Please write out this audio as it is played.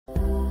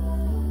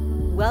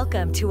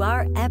Welcome to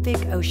our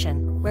epic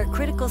ocean, where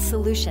critical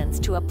solutions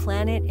to a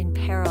planet in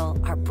peril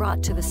are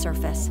brought to the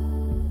surface.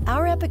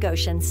 Our epic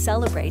ocean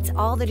celebrates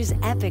all that is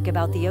epic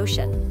about the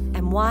ocean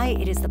and why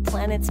it is the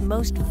planet's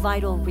most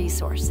vital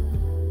resource.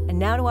 And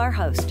now to our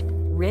host,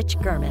 Rich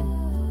Gurman.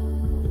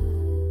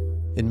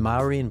 In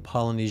Maori and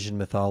Polynesian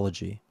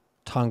mythology,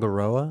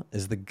 Tangaroa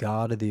is the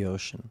god of the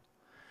ocean.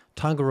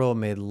 Tangaroa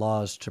made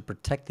laws to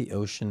protect the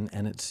ocean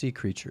and its sea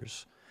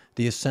creatures,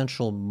 the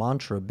essential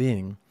mantra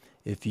being,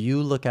 if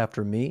you look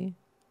after me,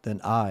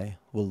 then I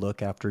will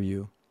look after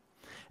you.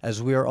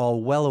 As we are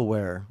all well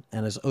aware,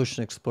 and as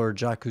ocean explorer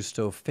Jacques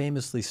Cousteau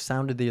famously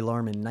sounded the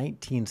alarm in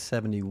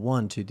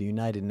 1971 to the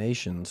United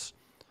Nations,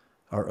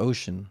 our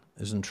ocean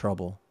is in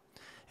trouble,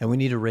 and we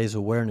need to raise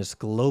awareness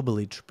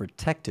globally to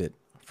protect it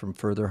from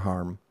further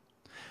harm.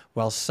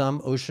 While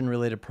some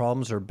ocean-related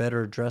problems are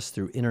better addressed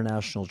through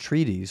international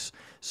treaties,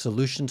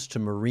 solutions to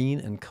marine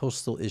and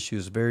coastal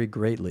issues vary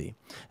greatly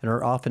and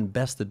are often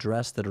best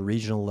addressed at a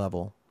regional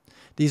level.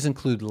 These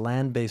include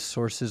land-based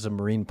sources of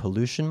marine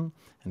pollution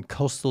and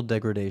coastal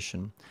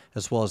degradation,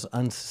 as well as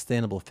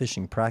unsustainable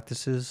fishing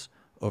practices,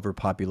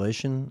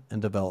 overpopulation,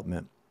 and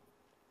development.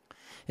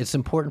 It's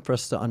important for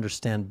us to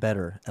understand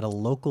better at a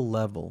local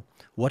level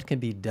what can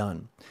be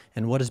done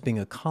and what is being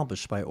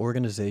accomplished by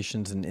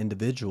organizations and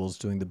individuals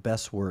doing the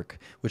best work,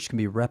 which can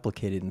be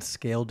replicated and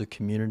scaled to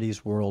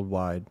communities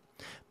worldwide.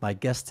 My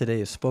guest today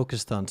is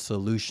focused on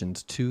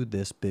solutions to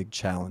this big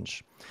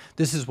challenge.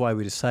 This is why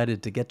we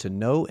decided to get to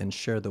know and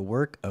share the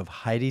work of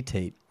Heidi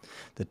Tait,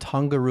 the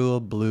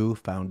Tangaroa Blue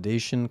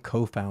Foundation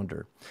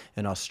co-founder,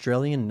 an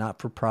Australian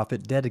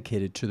not-for-profit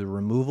dedicated to the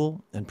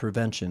removal and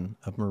prevention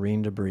of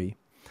marine debris.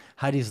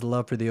 Heidi's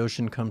love for the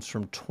ocean comes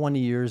from 20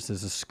 years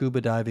as a scuba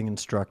diving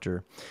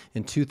instructor.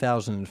 In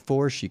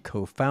 2004, she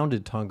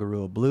co-founded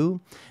Tangaroa Blue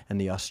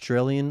and the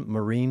Australian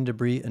Marine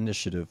Debris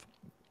Initiative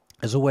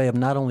as a way of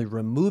not only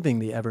removing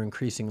the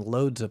ever-increasing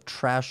loads of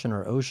trash in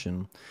our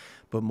ocean,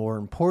 but more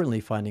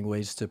importantly, finding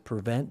ways to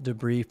prevent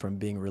debris from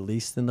being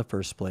released in the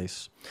first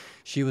place.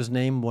 She was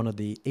named one of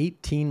the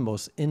 18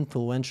 most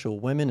influential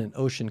women in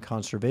ocean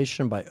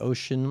conservation by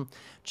Ocean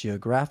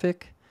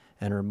Geographic,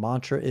 and her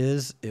mantra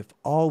is, if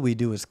all we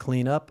do is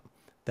clean up,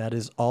 that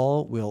is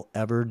all we'll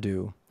ever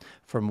do.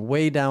 From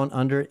way down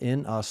under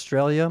in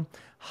Australia,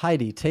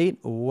 Heidi Tait,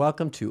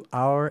 welcome to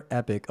our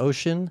epic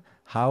ocean.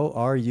 How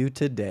are you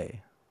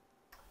today?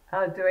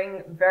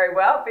 Doing very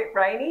well, a bit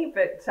rainy,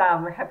 but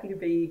happy to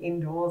be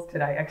indoors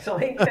today,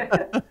 actually.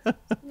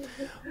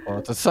 Well,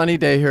 it's a sunny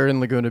day here in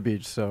Laguna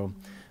Beach, so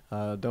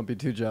don't be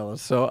too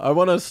jealous. So I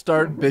want to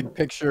start big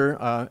picture.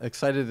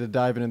 Excited to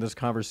dive into this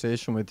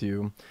conversation with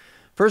you.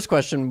 First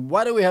question,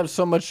 why do we have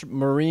so much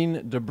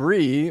marine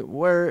debris?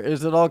 Where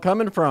is it all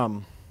coming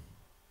from?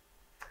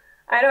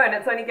 I know, and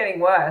it's only getting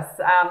worse.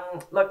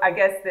 Look, I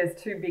guess there's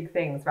two big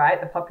things,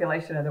 right? The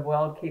population of the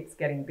world keeps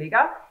getting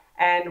bigger,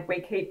 and we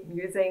keep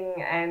using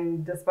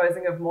and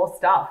disposing of more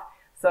stuff.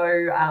 So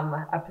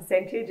a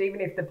percentage,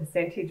 even if the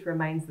percentage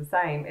remains the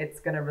same,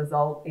 it's going to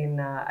result in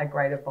a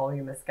greater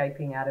volume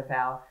escaping out of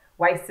our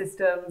waste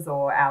systems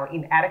or our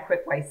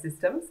inadequate waste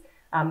systems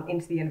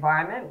into the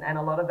environment. And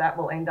a lot of that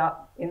will end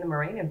up in the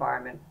marine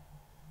environment.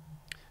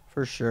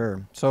 For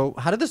sure. So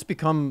how did this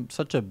become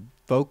such a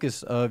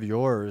focus of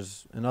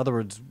yours? In other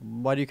words,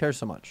 why do you care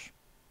so much?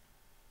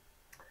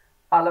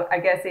 Look, I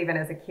guess even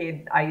as a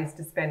kid, I used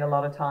to spend a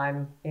lot of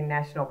time in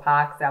national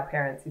parks. Our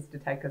parents used to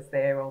take us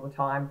there all the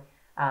time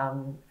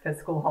for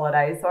school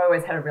holidays. So I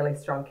always had a really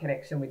strong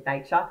connection with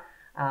nature.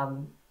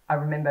 I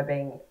remember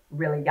being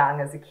really young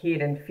as a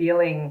kid and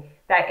feeling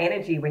that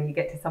energy when you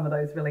get to some of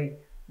those really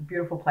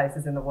beautiful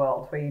places in the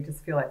world where you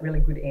just feel like really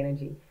good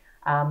energy.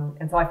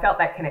 And so I felt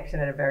that connection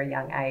at a very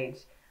young age.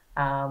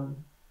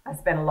 I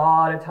spent a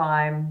lot of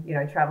time,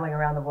 traveling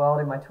around the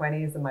world in my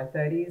 20s and my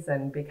 30s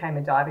and became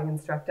a diving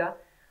instructor.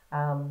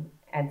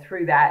 And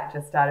through that,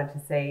 just started to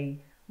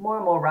see more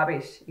and more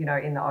rubbish,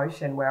 in the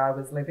ocean where I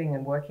was living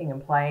and working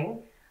and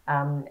playing.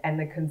 And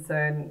the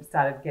concern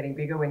started getting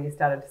bigger when you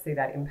started to see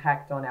that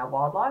impact on our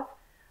wildlife.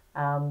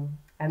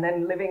 And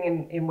then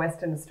living in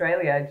Western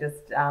Australia,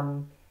 just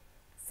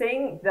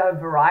seeing the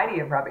variety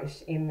of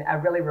rubbish in a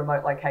really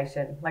remote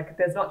location. Like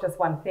there's not just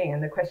one thing.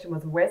 And the question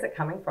was, where's it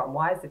coming from?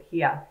 Why is it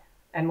here?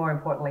 And more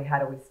importantly, how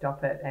do we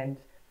stop it? And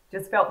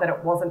just felt that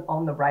it wasn't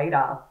on the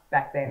radar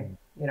back then.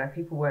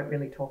 People weren't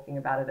really talking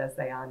about it as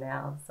they are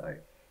now. So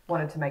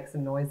wanted to make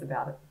some noise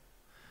about it.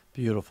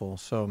 Beautiful.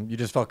 So you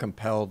just felt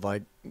compelled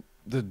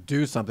to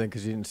do something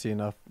because you didn't see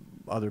enough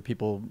other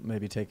people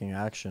maybe taking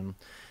action. And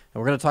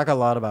we're going to talk a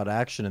lot about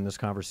action in this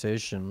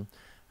conversation.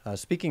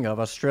 Speaking of,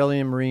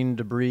 Australian Marine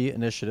Debris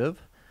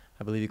Initiative,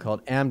 I believe you call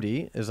it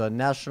AMDI, is a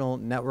national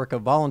network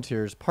of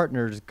volunteers,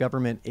 partners,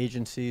 government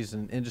agencies,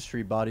 and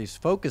industry bodies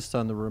focused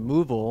on the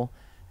removal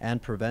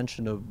and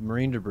prevention of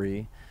marine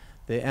debris.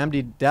 The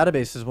AMDI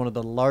database is one of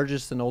the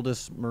largest and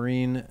oldest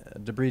marine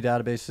debris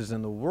databases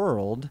in the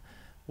world.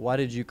 Why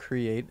did you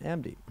create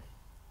AMDI?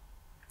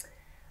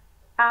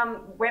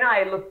 When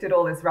I looked at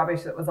all this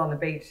rubbish that was on the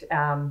beach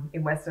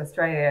in Western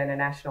Australia in a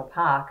national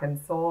park and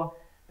saw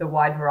the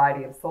wide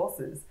variety of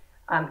sources,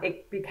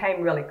 it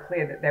became really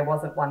clear that there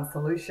wasn't one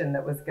solution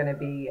that was going to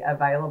be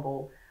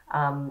available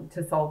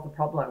to solve the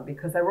problem,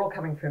 because they were all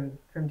coming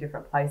from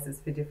different places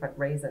for different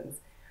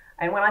reasons.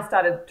 And when I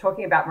started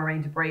talking about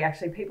marine debris,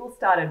 actually people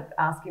started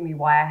asking me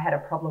why I had a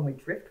problem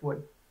with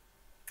driftwood.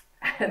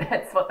 And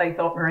that's what they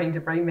thought marine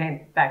debris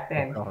meant back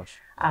then. Oh, gosh.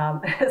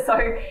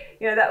 So,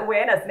 you know, that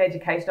awareness and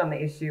education on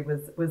the issue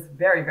was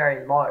very,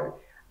 very low.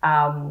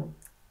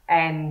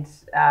 When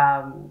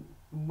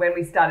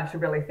we started to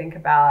really think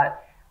about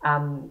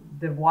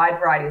the wide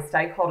variety of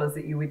stakeholders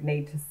that you would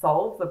need to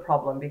solve the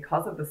problem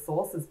because of the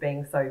sources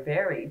being so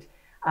varied,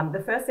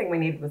 the first thing we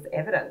needed was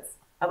evidence.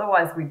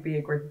 Otherwise, we'd be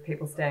a group of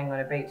people standing on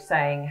a beach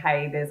saying,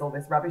 hey, there's all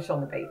this rubbish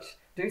on the beach,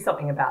 do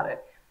something about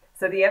it.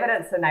 So the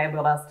evidence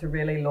enabled us to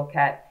really look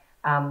at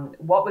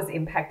what was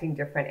impacting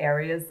different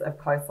areas of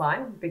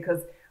coastline,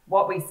 because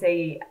what we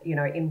see, you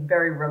know, in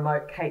very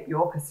remote Cape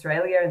York,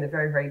 Australia, and the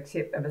very, very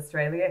tip of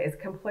Australia is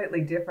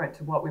completely different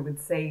to what we would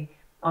see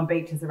on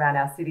beaches around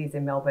our cities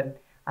in Melbourne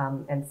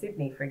and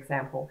Sydney, for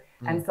example.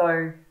 And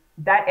so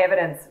that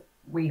evidence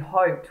we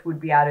hoped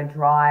would be able to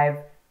drive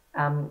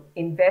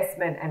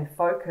investment and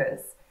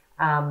focus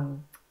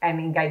and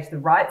engage the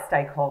right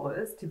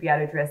stakeholders to be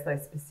able to address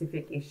those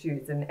specific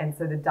issues. And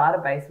so the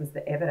database was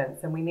the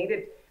evidence, and we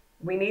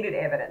needed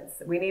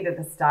evidence. We needed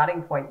the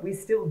starting point. We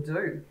still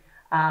do.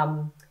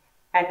 And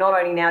not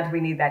only now do we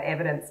need that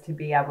evidence to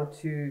be able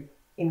to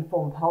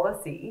inform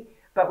policy,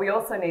 but we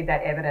also need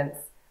that evidence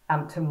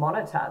to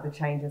monitor the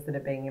changes that are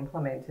being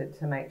implemented,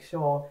 to make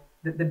sure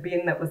that the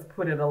bin that was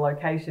put at a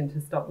location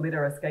to stop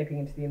litter escaping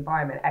into the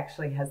environment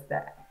actually has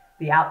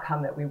the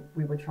outcome that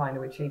we were trying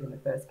to achieve in the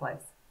first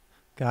place.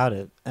 Got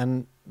it.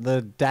 And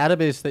the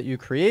database that you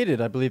created,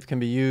 I believe, can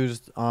be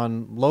used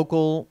on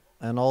local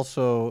and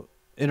also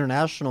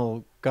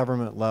international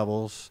government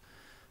levels,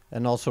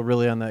 and also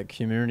really on that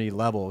community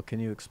level. Can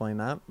you explain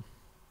that?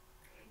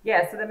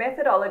 Yeah, so the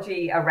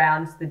methodology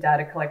around the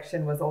data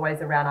collection was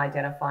always around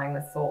identifying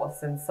the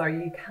source. And so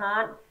you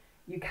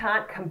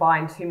can't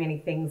combine too many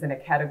things in a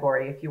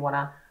category if you want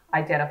to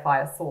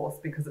identify a source,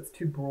 because it's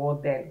too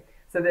broad then.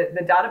 So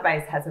the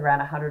database has around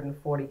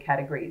 140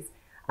 categories.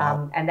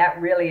 Wow. And that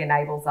really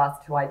enables us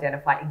to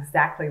identify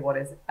exactly what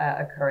is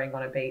occurring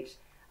on a beach,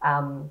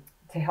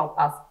 to help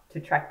us to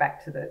track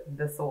back to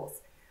the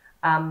source.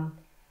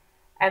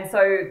 And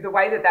so the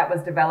way that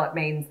was developed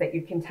means that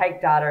you can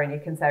take data and you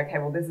can say, okay,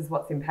 well, this is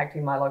what's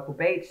impacting my local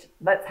beach.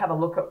 Let's have a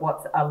look at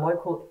what's a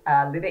local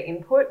litter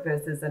input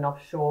versus an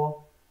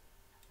offshore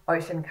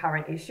ocean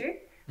current issue.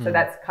 So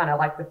that's kind of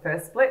like the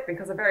first split,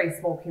 because a very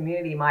small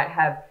community might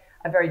have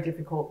a very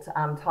difficult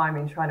time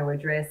in trying to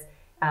address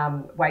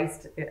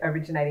waste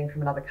originating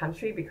from another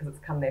country because it's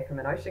come there from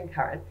an ocean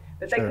current.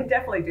 But they can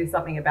definitely do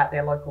something about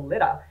their local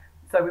litter.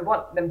 So we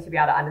want them to be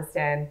able to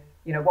understand,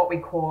 you know, what we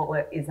call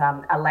it is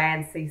a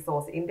land sea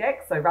source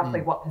index. So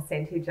roughly what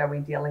percentage are we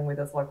dealing with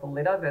as local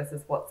litter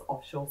versus what's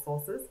offshore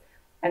sources?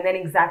 And then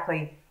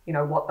exactly, you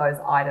know, what those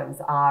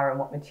items are and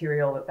what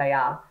material that they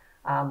are.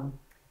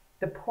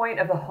 The point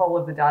of the whole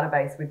of the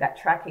database with that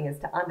tracking is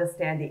to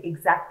understand the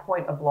exact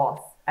point of loss.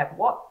 At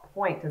what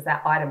point does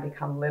that item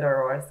become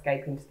litter or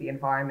escape into the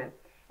environment?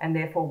 And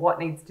therefore, what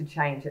needs to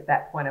change at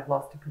that point of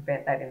loss to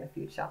prevent that in the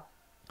future?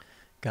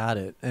 Got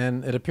it.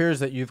 And it appears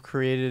that you've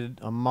created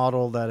a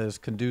model that is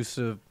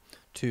conducive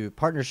to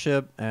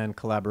partnership and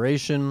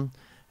collaboration,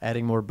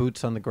 adding more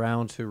boots on the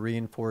ground to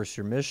reinforce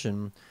your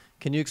mission.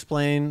 Can you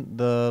explain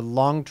the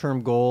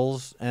long-term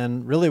goals?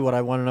 And really what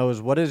I want to know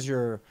is, what is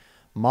your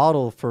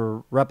model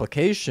for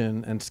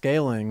replication and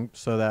scaling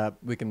so that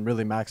we can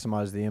really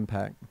maximize the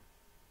impact?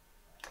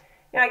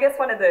 Yeah, I guess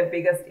one of the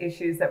biggest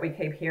issues that we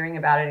keep hearing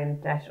about at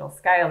international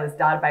scale is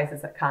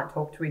databases that can't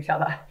talk to each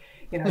other.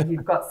 You know,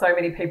 you've got so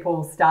many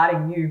people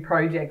starting new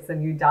projects and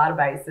new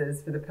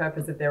databases for the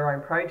purpose of their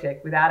own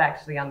project without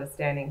actually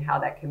understanding how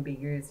that can be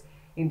used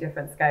in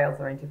different scales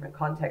or in different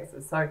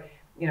contexts. So,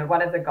 you know,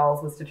 one of the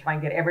goals was to try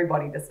and get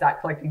everybody to start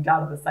collecting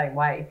data the same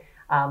way.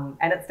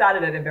 And it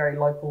started at a very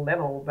local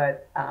level,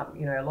 but,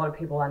 you know, a lot of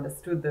people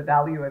understood the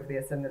value of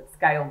this, and it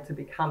scaled to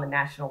become a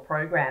national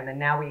program. And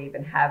now we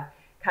even have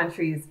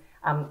countries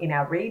in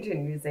our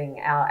region using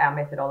our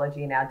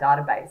methodology in our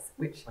database,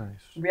 which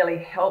really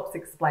helps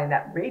explain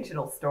that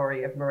regional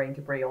story of marine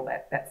debris, or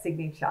that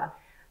signature.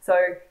 So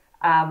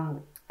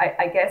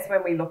I guess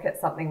when we look at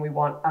something, we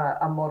want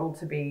a model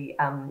to be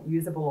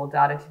usable, or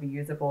data to be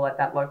usable at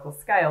that local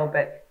scale.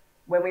 But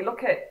when we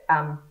look at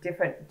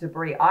different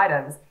debris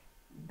items,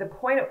 the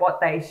point at what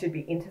they should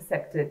be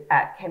intercepted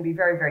at can be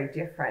very, very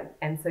different.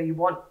 And so you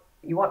want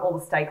all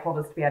the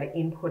stakeholders to be able to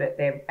input it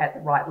there at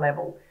the right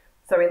level.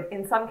 So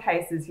in some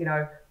cases, you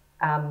know,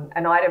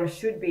 an item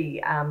should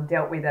be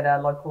dealt with at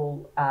a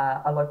local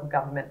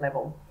government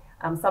level.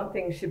 Some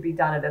things should be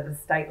done at a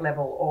state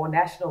level or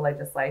national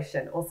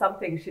legislation, or some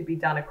things should be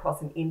done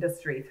across an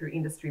industry through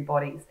industry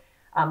bodies,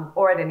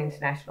 or at an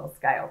international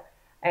scale.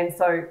 And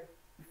so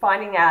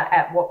finding out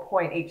at what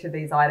point each of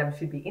these items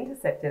should be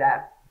intercepted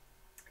at,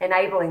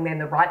 enabling then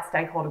the right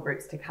stakeholder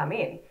groups to come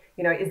in.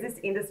 is this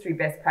industry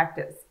best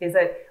practice? Is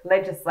it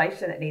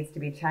legislation that needs to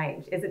be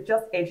changed? Is it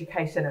just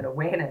education and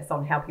awareness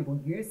on how people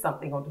use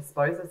something or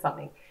dispose of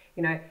something?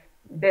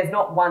 There's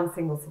not one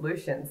single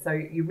solution. So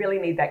you really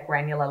need that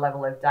granular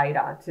level of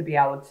data to be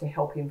able to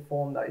help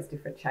inform those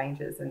different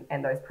changes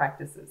and those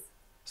practices.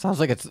 Sounds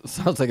like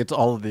it's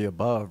all of the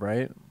above,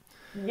 right?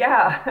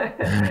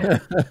 Yeah.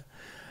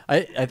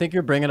 I think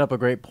you're bringing up a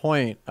great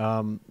point.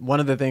 One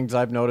of the things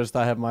I've noticed,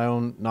 I have my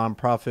own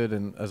nonprofit,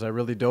 and as I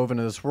really dove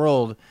into this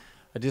world,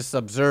 I just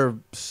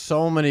observed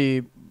so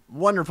many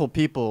wonderful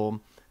people,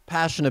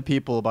 passionate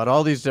people about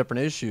all these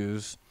different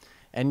issues.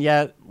 And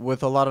yet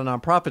with a lot of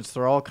nonprofits,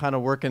 they're all kind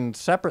of working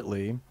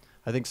separately.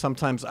 I think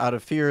sometimes out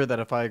of fear that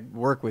if I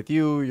work with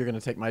you, you're going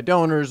to take my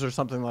donors or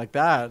something like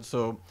that.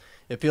 So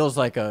it feels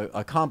like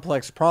a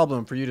complex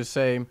problem for you to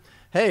say,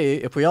 hey,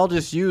 if we all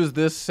just use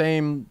this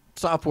same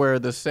software,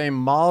 this same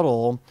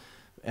model,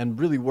 and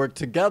really work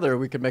together,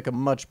 we could make a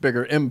much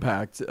bigger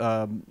impact.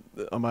 Am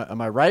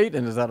I right?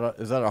 And is that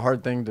a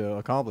hard thing to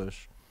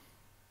accomplish?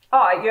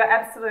 Oh, you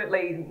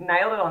absolutely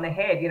nailed it on the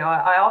head.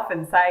 I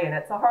often say, and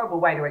it's a horrible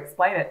way to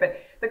explain it, but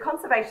the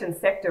conservation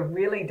sector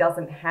really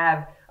doesn't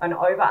have an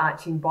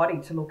overarching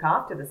body to look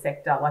after the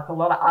sector like a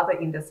lot of other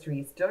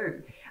industries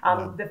do.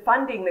 The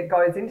funding that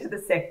goes into the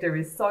sector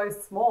is so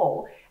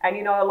small. And,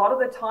 a lot of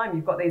the time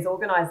you've got these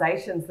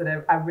organizations that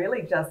are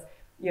really just,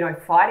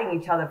 fighting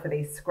each other for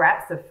these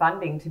scraps of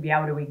funding to be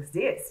able to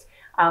exist.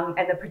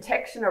 And the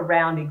protection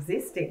around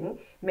existing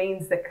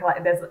means that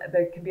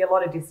there can be a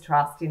lot of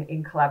distrust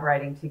in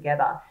collaborating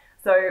together.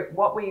 So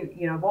what we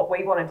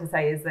wanted to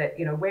say is that,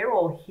 we're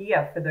all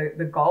here for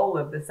the goal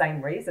of the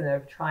same reason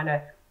of trying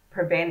to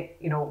prevent,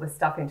 all the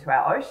stuff into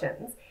our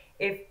oceans.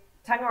 If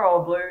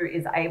Tangaroa Blue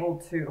is able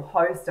to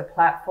host a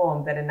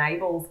platform that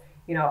enables,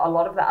 a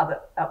lot of the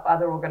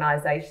other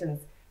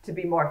organizations to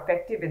be more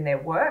effective in their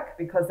work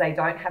because they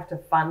don't have to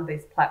fund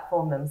this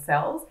platform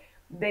themselves,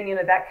 then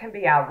that can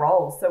be our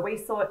role. So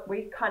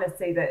we kind of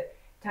see that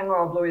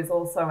Tangaroa Blue is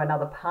also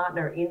another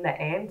partner in the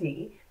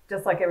AMDI,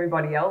 just like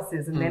everybody else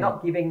is, and they're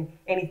not giving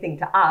anything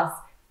to us.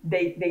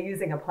 They're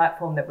using a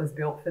platform that was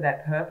built for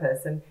that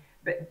purpose,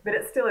 but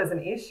it still is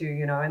an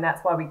issue, and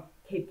that's why we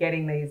keep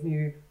getting these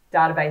new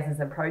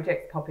databases and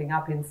projects popping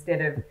up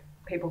instead of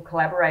people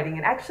collaborating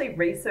and actually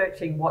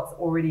researching what's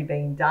already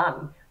been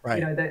done. Right.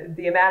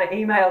 The amount of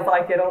emails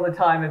I get all the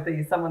time of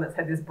someone that's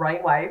had this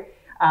brainwave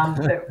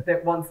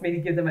that wants me to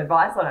give them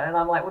advice on it. And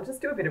I'm like, well,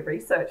 just do a bit of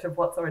research of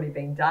what's already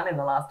been done in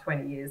the last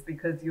 20 years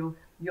because you'll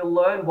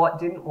learn what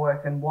didn't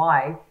work and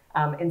why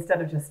instead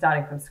of just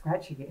starting from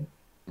scratch again.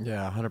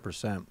 Yeah,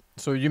 100%.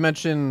 So you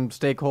mentioned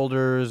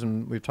stakeholders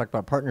and we've talked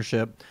about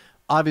partnership.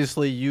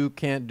 Obviously, you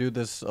can't do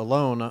this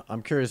alone.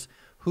 I'm curious,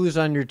 who's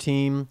on your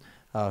team?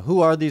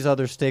 Who are these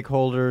other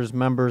stakeholders,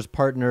 members,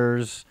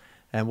 partners,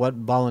 and what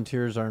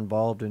volunteers are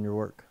involved in your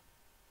work?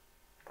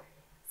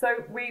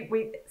 So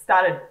we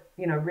started,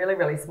 really,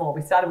 really small.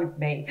 We started with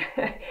me,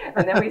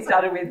 and then we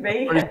started with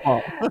me and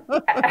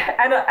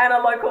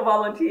a local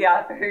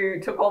volunteer who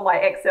took all my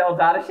Excel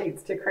data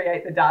sheets to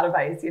create the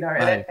database,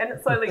 and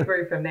it slowly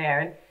grew from there.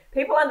 And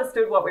people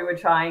understood what we were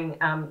trying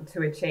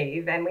to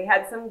achieve, and we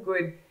had some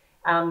good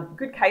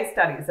case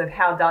studies of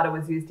how data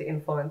was used to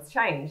influence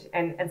change,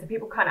 and so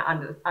people kind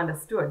of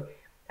understood.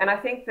 And I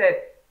think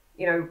that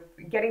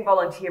getting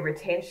volunteer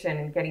retention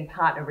and getting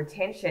partner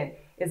retention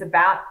is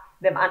about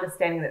them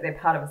understanding that they're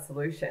part of a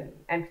solution.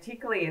 And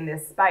particularly in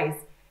this space,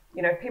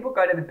 if people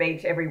go to the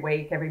beach every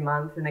week, every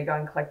month, and they go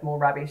and collect more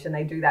rubbish, and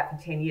they do that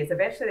for 10 years,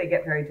 eventually they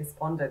get very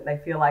despondent. They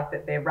feel like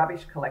that they're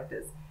rubbish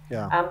collectors.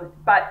 Yeah.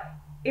 But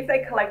if they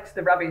collect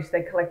the rubbish,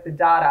 they collect the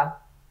data,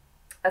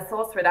 a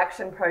source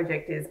reduction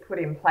project is put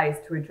in place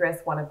to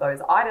address one of those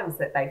items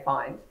that they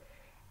find.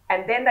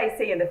 And then they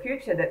see in the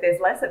future that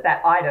there's less of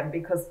that item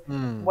because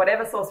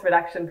whatever source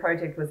reduction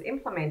project was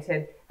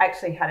implemented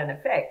actually had an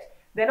effect.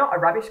 They're not a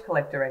rubbish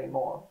collector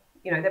anymore.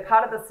 They're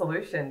part of the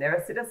solution. They're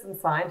a citizen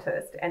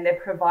scientist and they're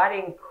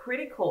providing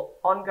critical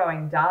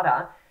ongoing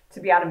data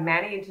to be able to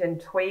manage and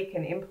tweak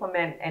and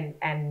implement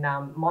and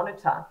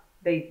monitor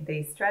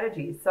these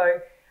strategies.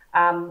 So,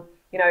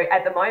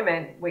 at the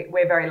moment,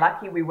 we're very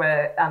lucky. We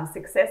were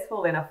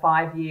successful in a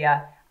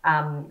 5-year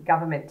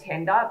government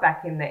tender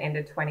back in the end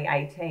of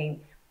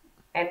 2018.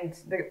 And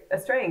the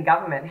Australian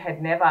government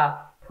had never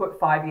put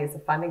 5 years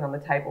of funding on the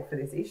table for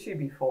this issue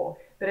before,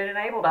 but it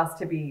enabled us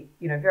to be,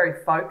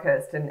 very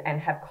focused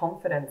and have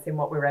confidence in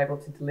what we were able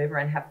to deliver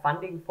and have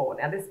funding for.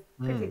 Now, this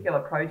particular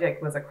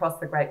project was across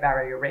the Great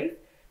Barrier Reef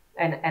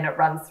and it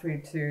runs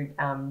through to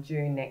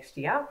June next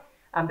year.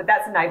 But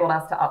that's enabled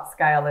us to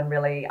upscale and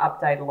really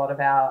update a lot of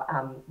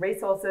our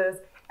resources.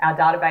 Our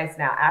database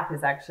and our app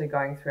is actually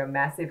going through a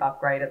massive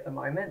upgrade at the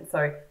moment.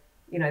 So,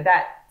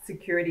 that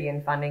security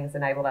and funding has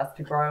enabled us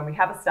to grow. And we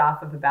have a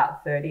staff of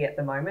about 30 at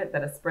the moment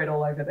that are spread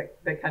all over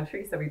the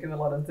country. So we do a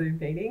lot of Zoom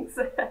meetings.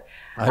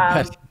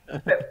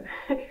 But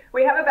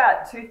we have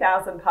about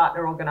 2,000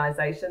 partner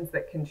organizations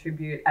that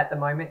contribute at the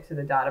moment to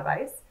the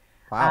database.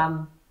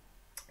 Wow.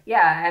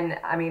 Yeah, and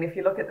I mean, if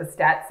you look at the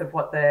stats of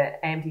what the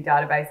AMDI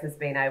database has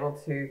been able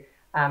to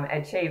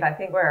achieve. I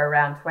think we're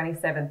around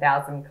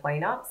 27,000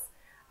 cleanups.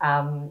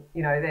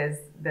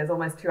 There's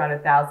almost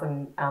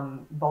 200,000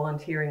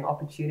 volunteering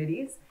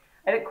opportunities.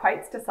 It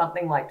equates to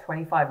something like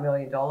 $25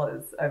 million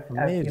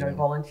of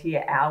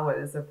volunteer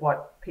hours of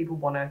what people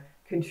want to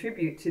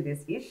contribute to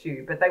this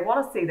issue. But they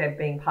want to see them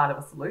being part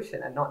of a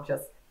solution and not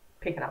just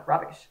picking up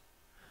rubbish.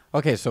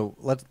 Okay, so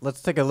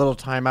let's take a little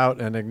time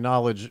out and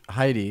acknowledge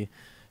Heidi.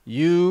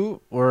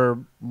 You were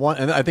one,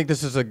 and I think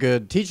this is a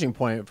good teaching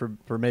point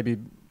for maybe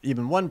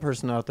even one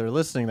person out there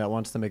listening that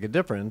wants to make a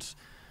difference.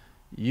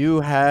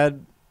 You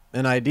had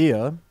an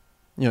idea,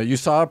 you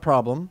saw a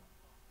problem,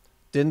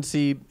 didn't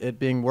see it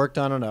being worked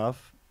on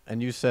enough,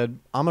 and you said,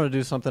 I'm going to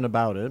do something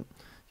about it.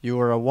 You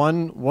were a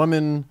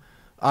one-woman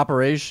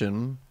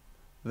operation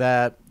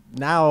that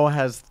now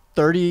has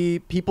 30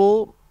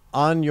 people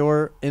on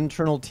your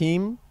internal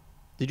team.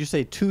 Did you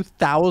say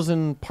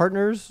 2,000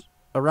 partners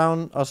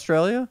around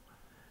Australia?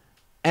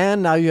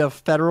 And now you have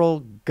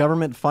federal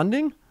government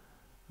funding?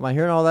 Am I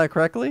hearing all that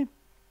correctly?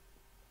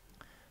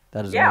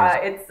 That is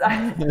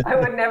amazing. I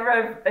would never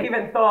have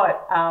even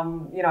thought,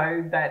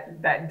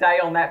 that day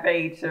on that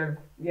beach of,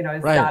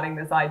 starting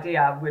this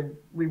idea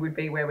we would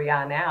be where we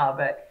are now.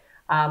 But,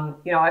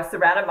 I've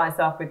surrounded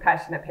myself with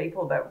passionate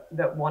people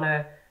that want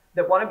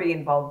to be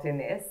involved in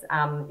this.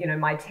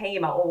 My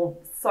team are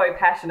all so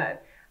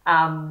passionate,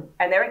 and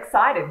they're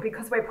excited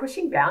because we're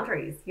pushing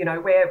boundaries.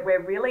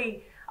 We're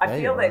really, I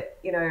feel that,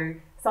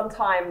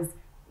 sometimes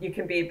you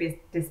can be a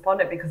bit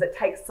despondent because it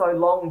takes so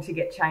long to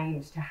get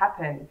change to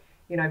happen.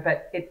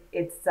 But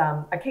it's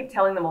I keep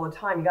telling them all the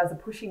time, you guys are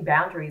pushing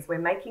boundaries. We're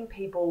making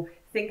people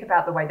think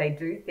about the way they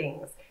do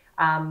things.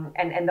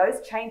 And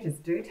those changes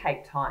do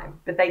take time,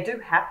 but they do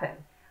happen.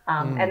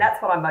 And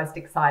that's what I'm most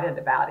excited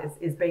about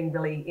is being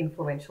really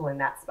influential in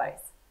that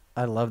space.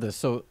 I love this.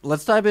 So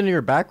let's dive into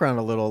your background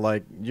a little.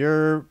 Like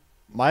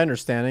my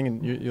understanding,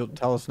 and you'll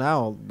tell us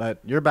now, that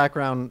your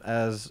background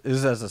is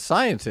as a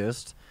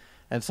scientist,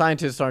 and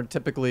scientists aren't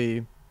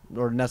typically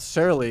or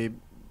necessarily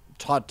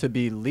taught to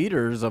be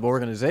leaders of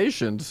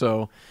organizations.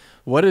 So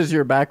what is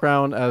your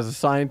background as a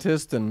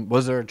scientist, and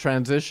was there a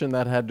transition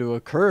that had to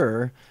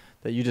occur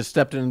that you just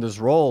stepped into this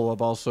role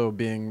of also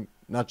being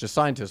not just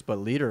scientist, but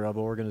leader of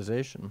an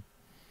organization?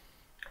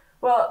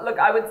 Well, look,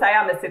 I would say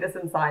I'm a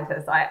citizen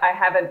scientist. I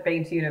haven't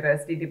been to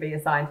university to be a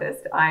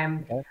scientist.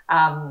 I'm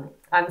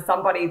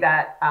somebody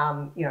that,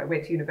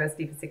 went to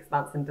university for 6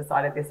 months and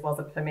decided this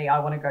wasn't for me. I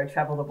want to go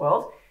travel the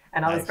world.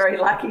 And I was very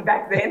lucky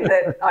back then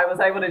that I was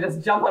able to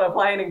just jump on a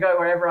plane and go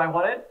wherever I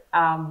wanted.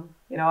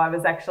 I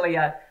was actually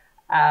a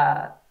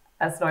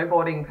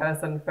snowboarding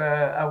person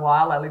for a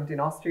while. I lived in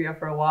Austria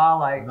for a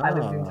while. I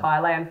lived in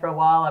Thailand for a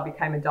while. I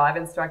became a dive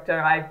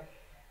instructor. I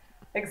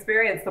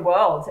experienced the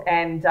world,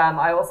 and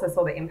I also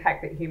saw the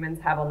impact that humans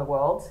have on the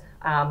world.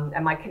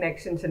 And my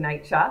connection to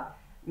nature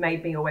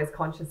made me always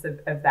conscious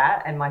of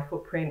that and my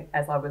footprint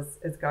as I was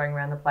going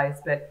around the place.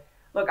 But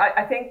look,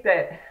 I think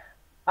that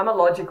I'm a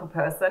logical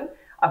person.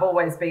 I've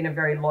always been a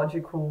very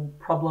logical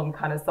problem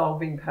kind of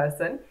solving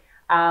person.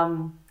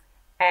 And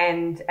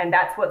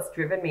that's what's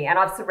driven me. And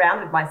I've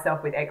surrounded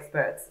myself with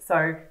experts.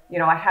 So,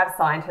 I have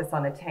scientists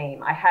on the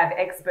team. I have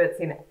experts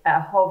in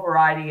a whole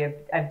variety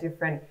of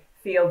different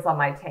fields on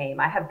my team.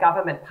 I have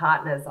government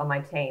partners on my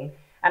team.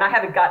 And I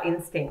have a gut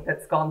instinct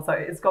it's gone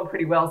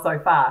pretty well so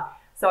far.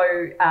 So,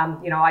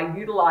 I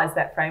utilize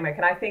that framework.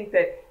 And I think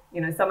that,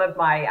 some of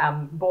my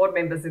board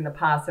members in the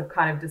past have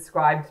kind of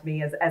described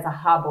me as a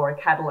hub or a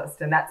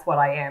catalyst, and that's what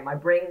I am. I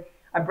bring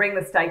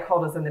the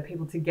stakeholders and the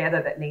people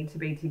together that need to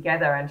be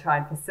together and try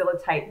and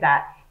facilitate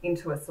that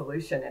into a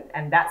solution.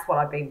 And that's what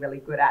I've been really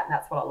good at, and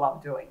that's what I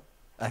love doing.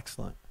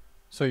 Excellent.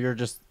 So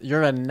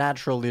you're a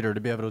natural leader to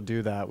be able to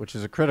do that, which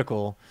is a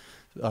critical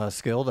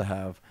skill to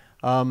have.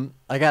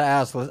 I got to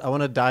ask, I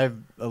want to dive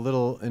a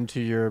little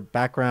into your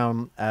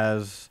background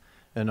as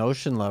an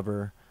ocean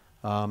lover.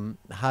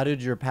 How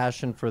did your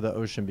passion for the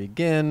ocean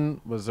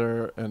begin? Was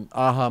there an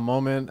aha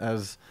moment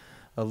as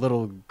a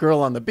little girl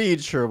on the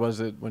beach, or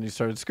was it when you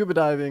started scuba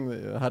diving?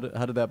 How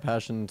did that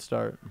passion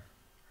start?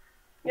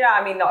 Yeah,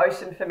 I mean, the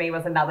ocean for me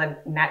was another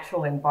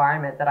natural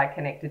environment that I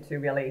connected to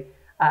really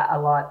a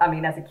lot. I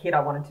mean, as a kid,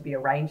 I wanted to be a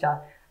ranger.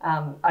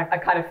 I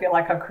kind of feel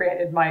like I've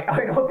created my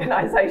own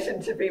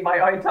organization to be my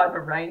own type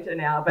of ranger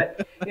now.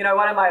 But,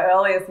 one of my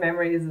earliest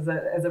memories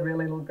as a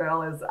really little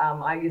girl is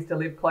I used to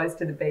live close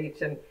to the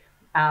beach, and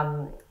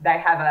they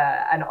have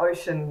an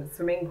ocean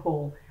swimming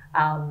pool.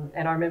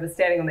 And I remember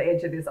standing on the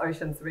edge of this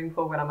ocean swimming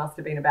pool when I must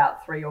have been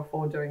about 3 or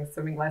 4 doing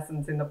swimming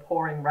lessons in the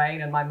pouring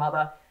rain, and my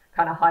mother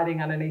kind of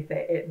hiding underneath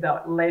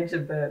the ledge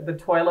of the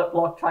toilet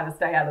block trying to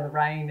stay out of the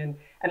rain, and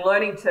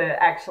learning to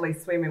actually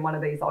swim in one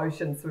of these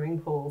ocean swimming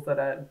pools that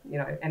are,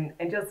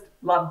 and just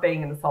love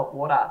being in the salt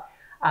water.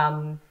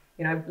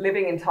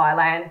 Living in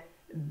Thailand,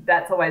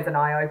 that's always an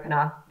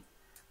eye-opener.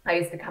 I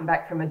used to come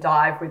back from a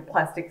dive with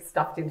plastic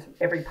stuffed into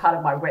every part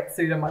of my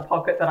wetsuit and my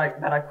pocket that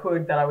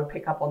I would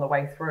pick up on the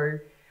way through.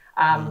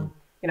 So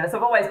I've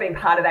always been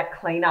part of that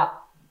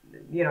cleanup,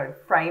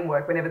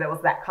 framework whenever there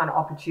was that kind of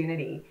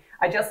opportunity.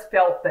 I just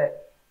felt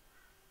that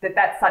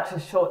that's such a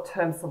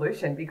short-term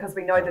solution, because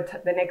we know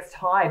that the next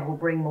tide will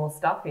bring more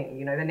stuff in.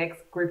 You know, the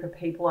next group of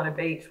people on a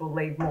beach will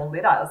leave more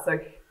litter. So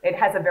it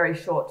has a very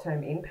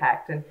short-term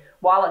impact. And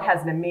while it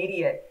has an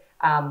immediate,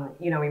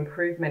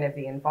 improvement of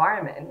the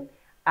environment,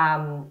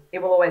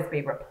 it will always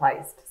be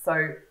replaced.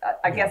 So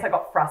I guess I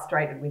got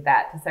frustrated with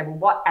that, to say, well,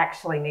 what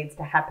actually needs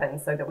to happen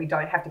so that we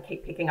don't have to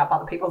keep picking up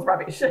other people's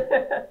rubbish?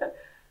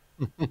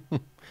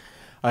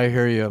 I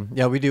hear you.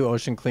 Yeah, we do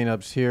ocean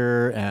cleanups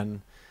here,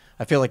 and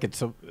I feel like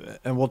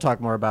and we'll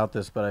talk more about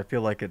this, but I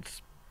feel like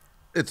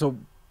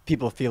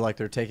people feel like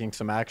they're taking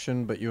some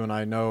action, but you and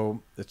I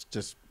know it's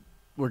just,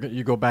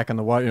 you go back in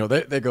the water,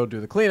 they go do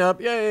the cleanup,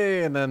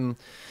 yay, and then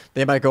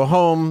they might go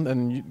home,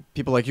 and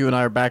people like you and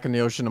I are back in the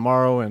ocean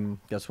tomorrow, and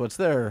guess what's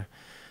there?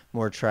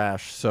 More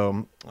trash.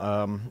 So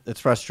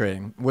it's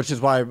frustrating, which is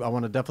why I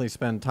want to definitely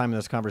spend time in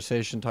this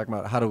conversation talking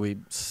about how do we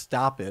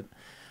stop it.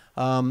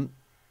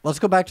 Let's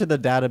go back to the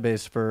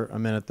database for a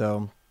minute,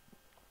 though.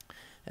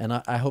 And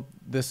I hope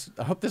this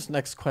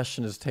next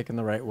question is taken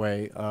the right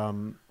way.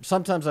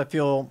 Sometimes I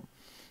feel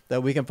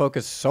that we can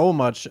focus so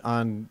much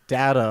on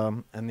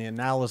data and the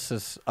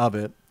analysis of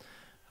it.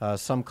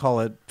 Some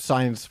call it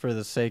science for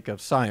the sake of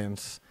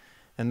science,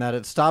 and that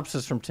it stops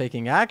us from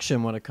taking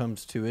action when it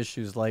comes to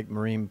issues like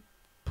marine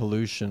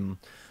pollution.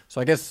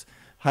 So I guess,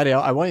 Heidi,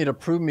 I want you to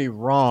prove me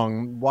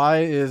wrong.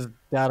 Why is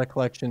data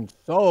collection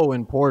so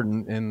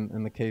important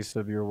in the case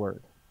of your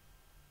work?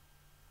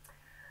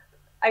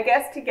 I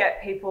guess to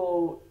get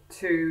people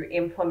to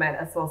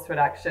implement a source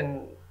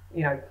reduction,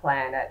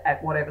 plan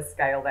at whatever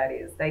scale that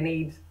is, they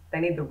need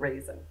the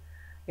reason.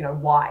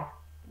 Why?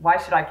 Why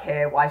should I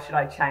care? Why should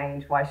I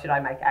change? Why should I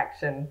make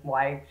action?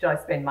 Why should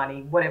I spend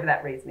money? Whatever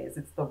that reason is,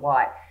 it's the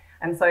why.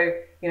 And so,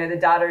 the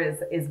data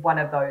is one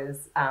of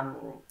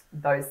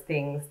those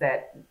things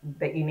that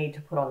you need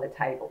to put on the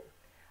table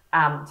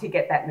to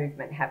get that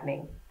movement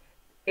happening.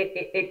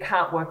 It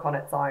can't work on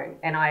its own.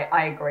 And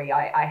I agree.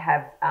 I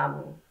have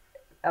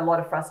a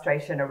lot of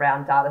frustration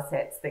around data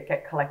sets that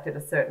get collected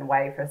a certain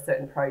way for a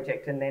certain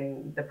project, and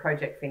then the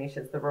project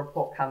finishes, the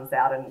report comes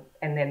out,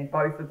 and then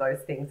both of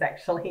those things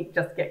actually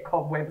just get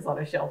cobwebs on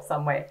a shelf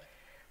somewhere.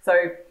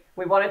 So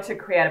we wanted to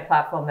create a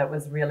platform that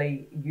was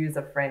really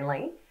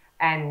user-friendly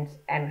and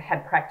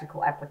had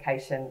practical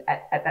application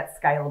at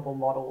that scalable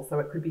model, so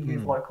it could be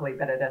used locally,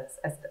 but at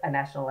a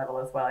national level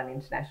as well, and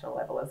international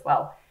level as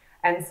well.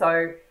 And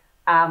so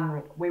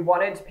we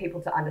wanted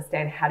people to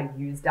understand how to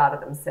use data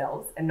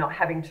themselves, and not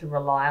having to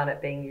rely on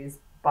it being used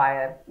by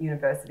a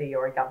university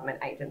or a government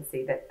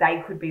agency, that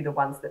they could be the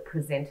ones that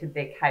presented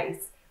their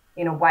case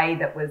in a way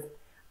that was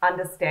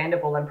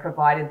understandable and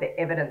provided the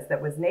evidence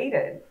that was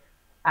needed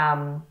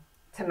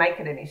to make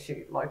it an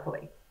issue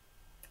locally.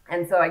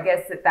 And so I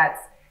guess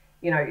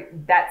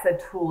that's a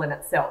tool in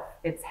itself.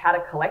 It's how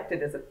to collect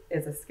it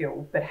as a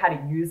skill, but how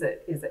to use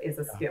it is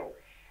a skill.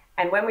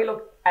 And when we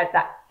look at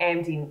that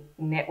AMDI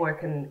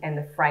network and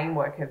the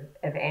framework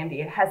of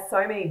AMDI, it has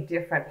so many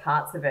different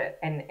parts of it.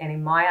 And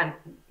in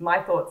my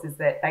thoughts is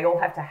that they all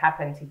have to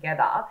happen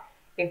together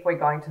if we're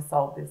going to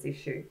solve this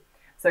issue.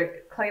 So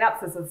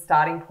cleanups is a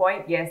starting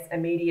point. Yes,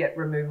 immediate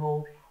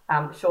removal,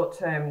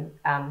 short-term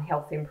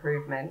health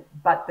improvement,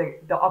 but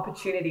the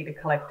opportunity to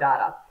collect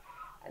data.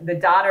 The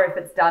data, if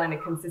it's done in a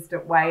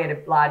consistent way at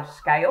a large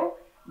scale,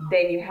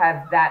 then you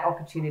have that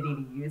opportunity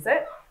to use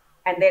it.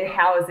 And then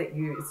how is it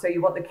used? So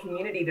you want the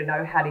community to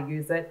know how to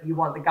use it. You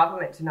want the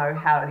government to know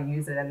how to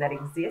use it, and that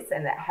exists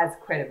and that has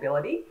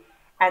credibility.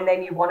 And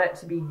then you want it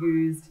to be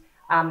used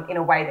in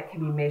a way that can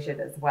be measured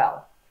as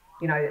well.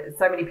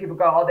 So many people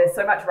go, oh, there's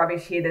so much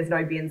rubbish here, there's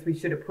no bins, we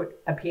should have put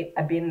a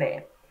bin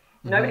there.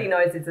 Mm-hmm. Nobody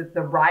knows, is it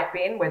the right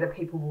bin, whether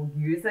people will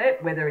use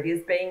it, whether it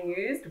is being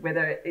used,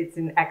 whether it's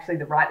in actually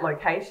the right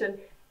location.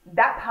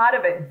 That part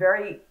of it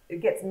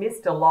it gets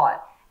missed a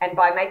lot. And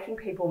by making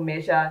people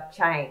measure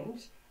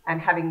change and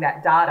having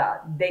that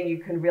data, then you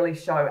can really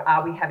show,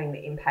 are we having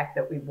the impact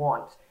that we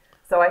want?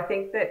 So I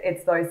think that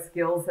it's those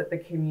skills that the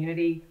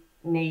community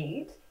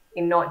need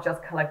in not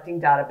just collecting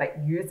data, but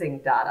using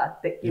data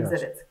that gives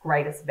it its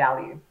greatest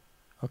value.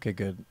 Okay,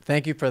 good.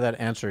 Thank you for that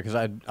answer, because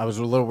I was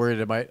a little worried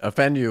it might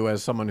offend you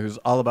as someone who's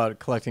all about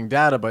collecting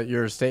data, but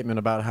your statement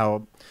about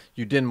how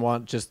you didn't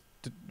want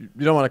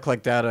you don't want to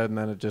collect data and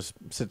then it just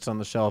sits on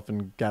the shelf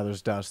and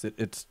gathers dust.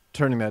 It's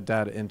turning that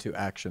data into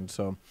action.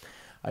 So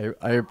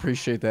I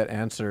appreciate that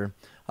answer.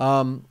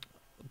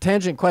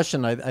 Tangent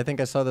question. I think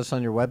I saw this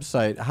on your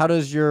website. How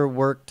does your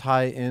work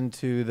tie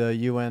into the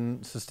UN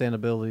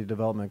Sustainability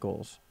Development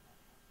Goals?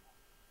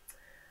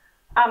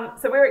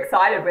 So we're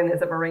excited when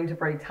there's a marine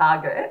debris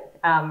target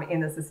in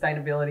the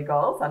sustainability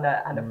goals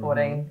under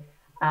 14.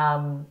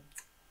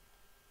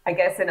 I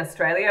guess in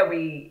Australia,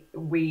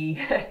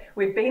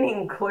 we've been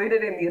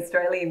included in the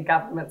Australian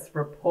government's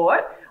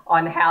report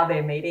on how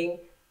they're meeting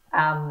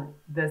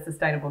the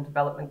Sustainable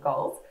Development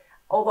Goals.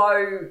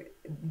 Although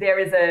there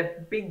is a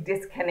big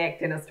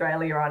disconnect in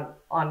Australia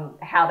on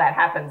how that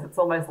happens. It's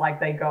almost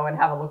like they go and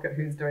have a look at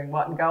who's doing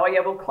what and go, oh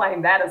yeah, we'll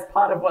claim that as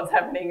part of what's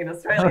happening in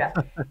Australia.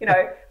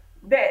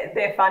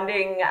 They're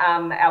funding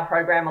our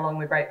program along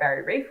the Great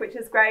Barrier Reef, which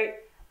is great.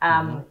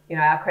 You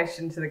know, our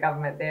question to the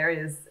government there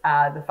is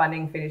the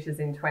funding finishes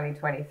in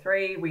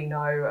 2023. We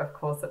know, of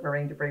course, that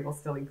marine debris will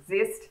still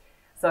exist.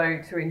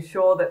 So to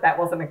ensure that that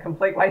wasn't a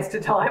complete waste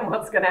of time,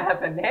 what's going to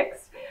happen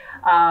next?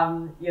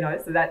 You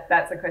know, so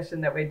that's a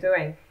question that we're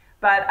doing.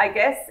 But I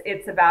guess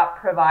it's about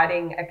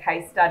providing a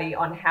case study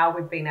on how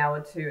we've been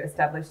able to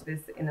establish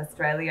this in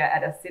Australia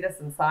at a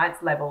citizen science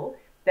level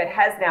that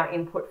has now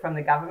input from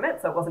the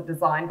government. So it wasn't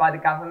designed by the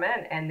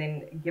government and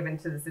then given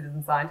to the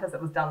citizen scientists.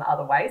 It was done the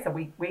other way. So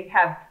we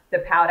have the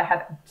power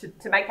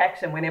to make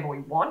action whenever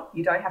we want.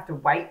 You don't have to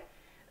wait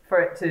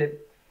for it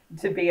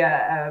to be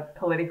a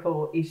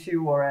political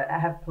issue or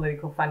have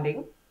political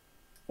funding.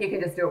 You can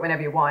just do it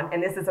whenever you want.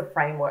 And this is a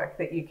framework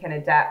that you can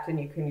adapt and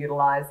you can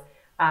utilize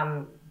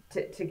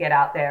to get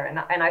out there.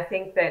 And I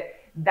think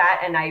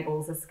that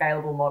enables a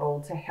scalable model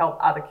to help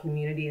other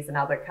communities and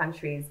other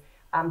countries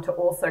to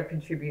also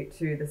contribute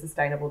to the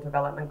Sustainable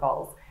Development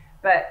Goals.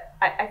 But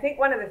I think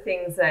one of the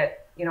things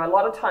that, you know, a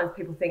lot of times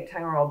people think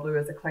Tangaroa Blue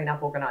is a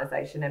cleanup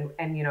organisation,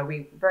 and you know,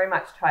 we very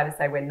much try to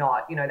say we're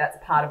not. You know, that's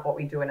part of what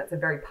we do, and it's a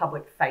very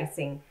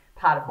public-facing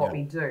part of what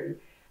we do.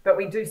 But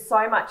we do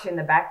so much in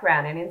the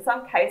background, and in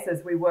some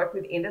cases we work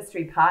with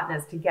industry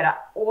partners to get an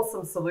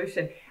awesome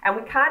solution, and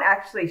we can't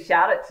actually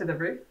shout it to the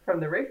roof from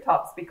the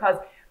rooftops because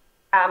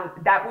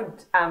that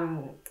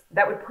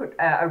would put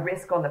a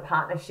risk on the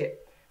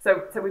partnership.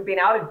 So we've been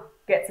able to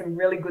get some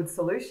really good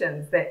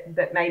solutions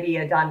that maybe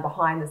are done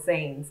behind the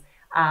scenes,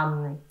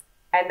 and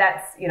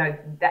that's, you know,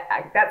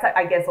 that's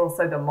I guess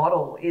also the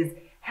model is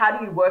how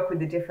do you work with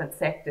the different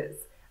sectors.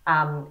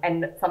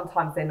 And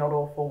sometimes they're not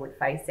all forward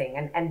facing,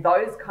 and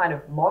those kind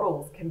of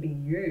models can be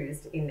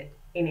used in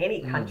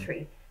any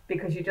country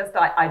because you're just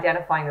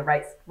identifying the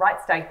right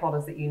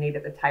stakeholders that you need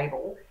at the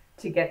table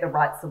to get the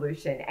right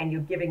solution, and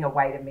you're giving a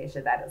way to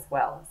measure that as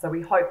well. So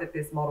we hope that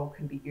this model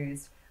can be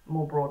used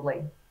more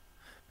broadly.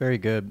 Very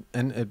good.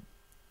 And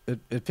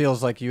it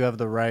feels like you have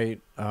the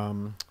right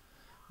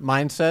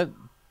mindset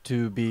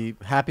to be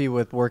happy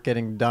with work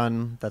getting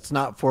done that's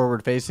not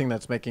forward facing,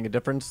 that's making a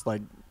difference.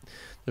 Like,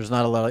 there's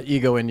not a lot of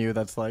ego in you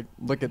that's like,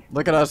 look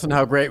at us and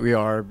how great we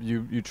are.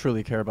 You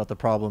truly care about the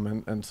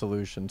problem and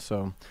solution.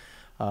 So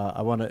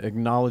I want to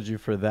acknowledge you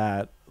for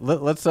that. I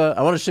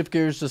want to shift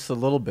gears just a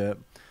little bit.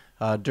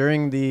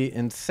 During the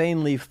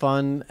insanely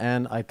fun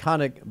and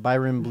iconic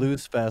Byron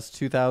Blues Fest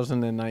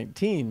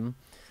 2019,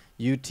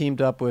 you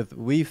teamed up with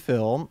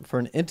WeFill for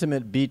an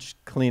intimate beach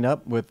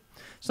cleanup with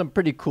some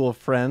pretty cool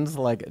friends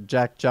like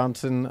Jack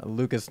Johnson,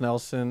 Lucas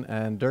Nelson,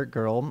 and Dirt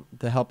Girl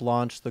to help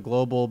launch the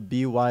global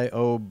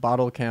BYO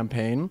bottle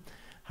campaign.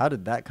 How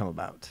did that come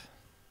about?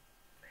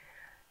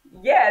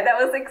 Yeah,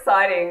 that was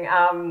exciting.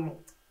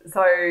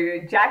 So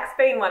Jack's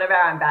been one of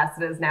our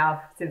ambassadors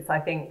now since I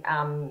think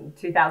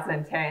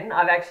 2010.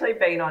 I've actually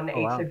been on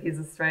each of his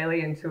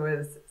Australian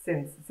tours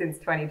since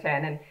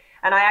 2010,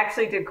 and I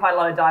actually did quite a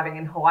lot of diving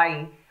in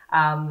Hawaii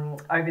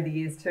over the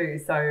years too.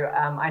 So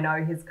I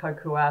know his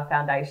Kokua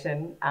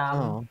Foundation.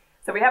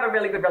 So we have a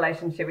really good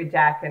relationship with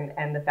Jack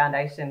and the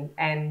foundation.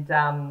 And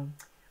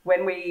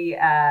when we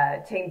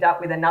teamed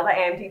up with another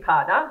AMDI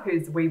partner,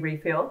 who's We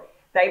Refill,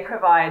 they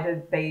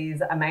provided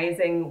these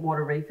amazing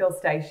water refill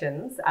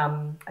stations.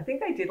 I think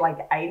they did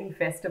like 80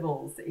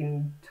 festivals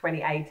in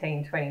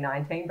 2018,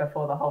 2019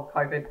 before the whole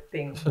COVID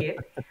thing hit.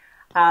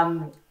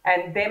 And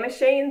their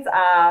machines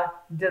are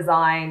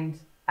designed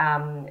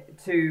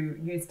to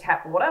use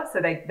tap water,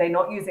 so they're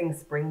not using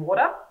spring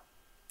water,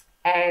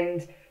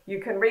 and you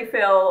can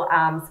refill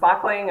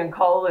sparkling and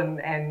cold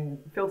and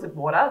filtered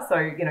water. So,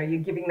 you know,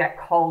 you're giving that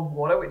cold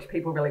water, which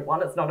people really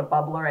want. It's not a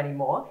bubbler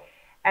anymore.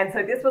 And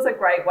so this was a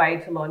great way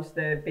to launch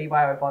the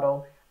BYO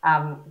bottle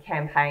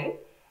campaign.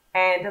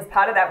 And as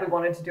part of that, we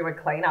wanted to do a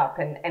cleanup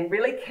and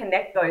really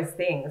connect those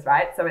things,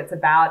 right? So it's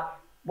about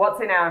what's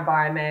in our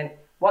environment,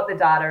 what the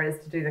data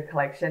is to do the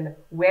collection,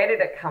 where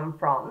did it come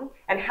from,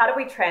 and how do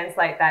we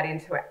translate that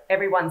into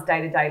everyone's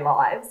day-to-day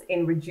lives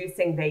in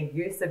reducing their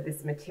use of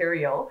this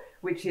material,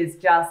 which is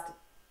just,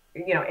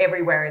 you know,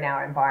 everywhere in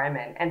our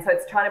environment. And so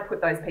it's trying to put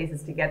those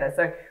pieces together.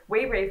 So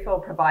We Refill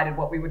provided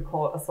what we would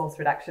call a source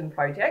reduction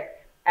project,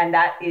 and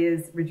that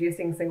is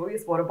reducing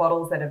single-use water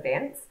bottles at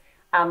events.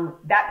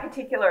 That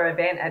particular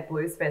event at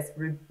Blues Fest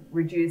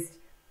reduced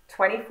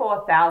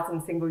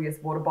 24,000 single-use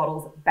water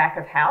bottles back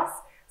of house.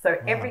 So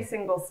every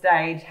single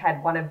stage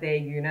had one of their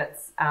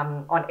units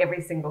on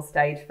every single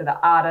stage for the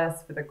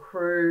artists, for the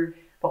crew,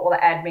 for all the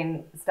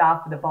admin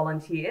staff, for the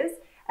volunteers.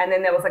 And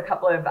then there was a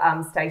couple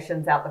of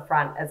stations out the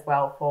front as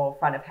well for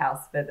front of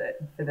house for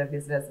the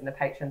visitors and the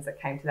patrons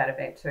that came to that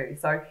event too.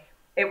 So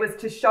it was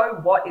to show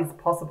what is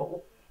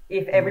possible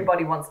if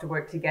everybody wants to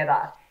work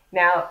together.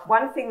 Now,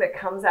 one thing that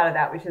comes out of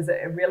that, which is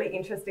a really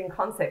interesting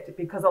concept,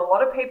 because a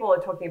lot of people are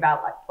talking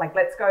about like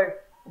let's go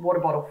water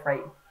bottle free.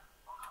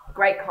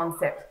 Great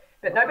concept.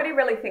 But nobody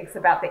really thinks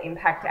about the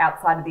impact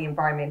outside of the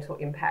environmental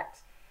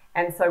impact.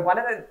 And so one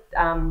of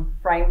the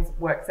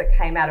frameworks that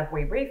came out of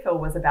We Refill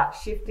was about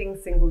shifting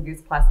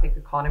single-use plastic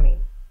economy.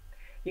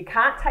 You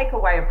can't take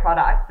away a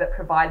product that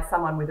provides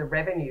someone with a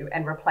revenue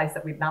and replace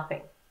it with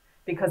nothing,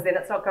 because then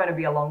it's not going to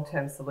be a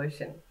long-term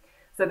solution.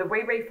 So the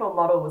We Refill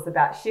model was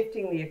about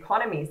shifting the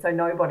economy so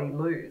nobody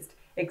lost,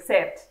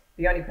 except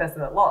the only person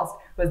that lost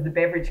was the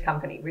beverage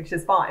company, which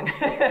is fine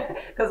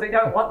because we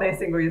don't want their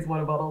single-use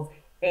water bottles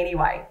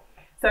anyway.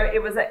 So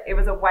it was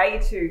a way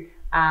to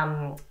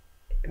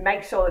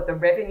make sure that the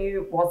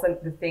revenue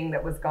wasn't the thing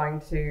that was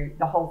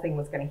the whole thing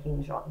was going to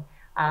hinge on.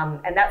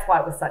 And that's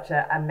why it was such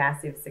a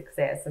massive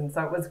success. And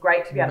so it was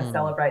great to be able to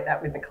celebrate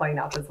that with the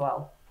cleanup as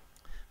well.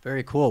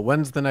 Very cool.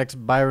 When's the next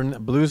Byron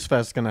Blues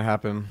Fest going to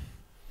happen?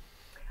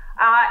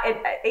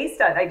 At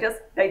Easter,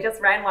 they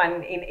just ran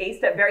one in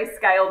Easter, very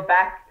scaled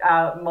back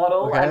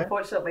model. Okay.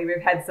 Unfortunately,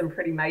 we've had some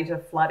pretty major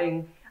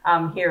flooding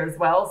here as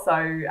well. So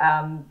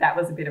that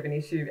was a bit of an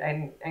issue,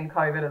 and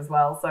COVID as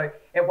well. So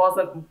it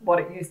wasn't what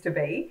it used to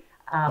be.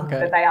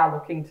 But they are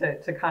looking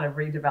to kind of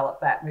redevelop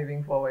that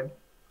moving forward.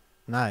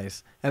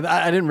 Nice. And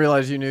I didn't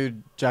realize you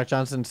knew Jack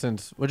Johnson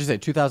since, what'd you say,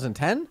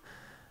 2010?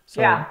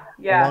 So yeah.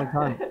 A long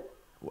time.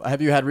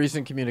 Have you had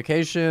recent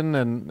communication?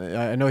 And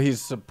I know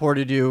he's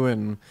supported you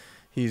and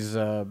he's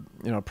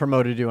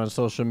promoted you on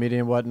social media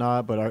and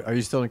whatnot, but are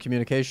you still in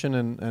communication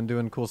and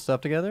doing cool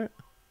stuff together?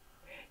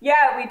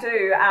 Yeah, we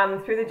do.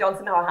 Through the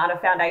Johnson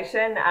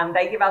Foundation,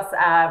 they give us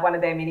one of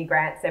their mini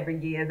grants every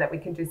year that we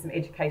can do some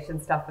education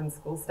stuff and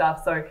school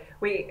stuff. So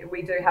we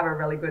do have a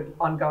really good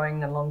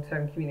ongoing and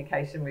long-term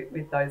communication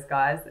with those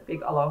guys. A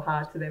big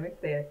aloha to them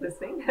if they're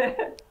listening.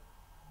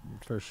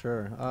 For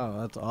sure.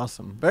 Oh, that's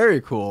awesome.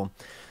 Very cool.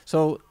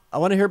 So I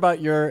want to hear about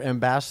your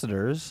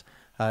ambassadors.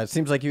 It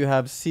seems like you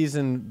have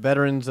seasoned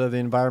veterans of the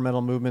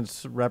environmental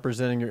movements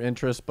representing your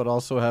interests, but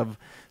also have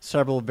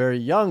several very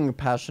young,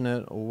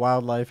 passionate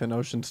wildlife and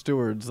ocean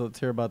stewards. Let's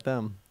hear about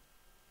them.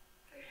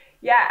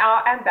 Yeah,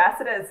 our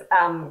ambassadors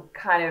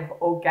kind of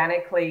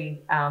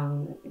organically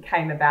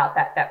came about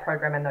that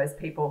program and those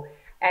people.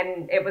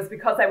 And it was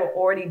because they were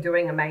already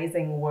doing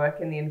amazing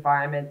work in the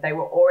environment. They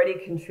were already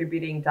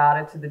contributing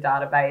data to the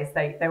database.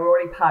 They were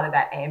already part of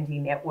that AMDI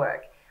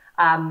network.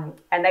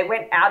 And they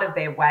went out of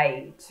their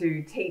way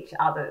to teach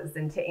others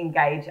and to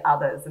engage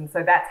others. And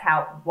so that's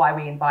why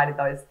we invited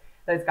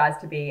those guys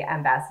to be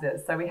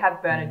ambassadors. So we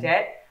have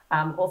Bernadette,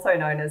 also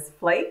known as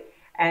Flea.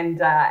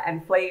 And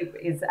Flea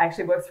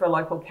actually works for a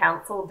local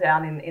council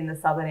down in the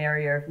southern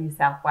area of New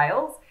South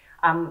Wales.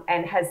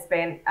 And has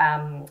spent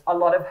a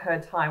lot of her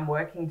time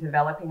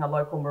developing a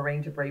local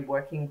marine debris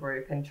working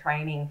group and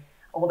training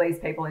all these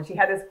people. And she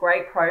had this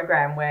great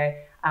program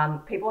where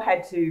people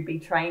had to be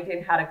trained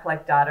in how to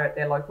collect data at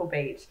their local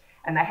beach,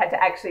 and they had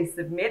to actually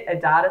submit a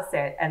data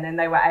set, and then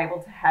they were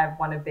able to have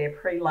one of their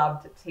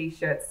pre-loved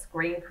t-shirts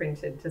screen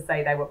printed to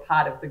say they were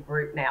part of the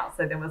group now.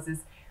 So there was this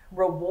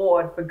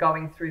reward for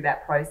going through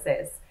that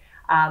process.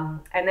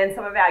 And then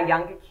some of our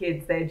younger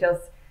kids, they're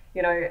just,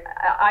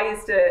 I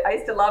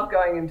used to love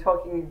going and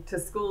talking to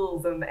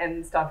schools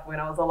and stuff when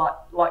I was a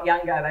lot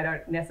younger. They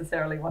don't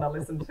necessarily want to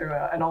listen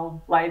to an old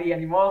lady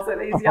anymore. So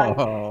these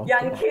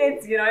young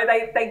kids,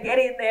 they get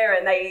in there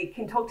and they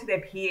can talk to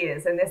their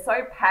peers, and they're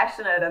so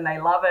passionate and they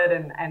love it.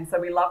 And so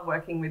we love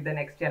working with the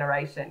next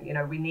generation.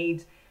 We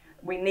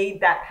need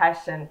that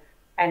passion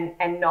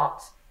and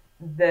not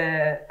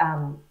the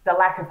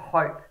lack of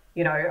hope,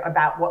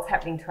 about what's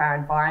happening to our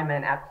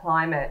environment, our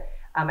climate,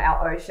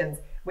 our oceans.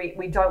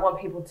 We don't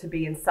want people to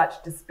be in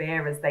such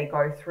despair as they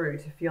go through,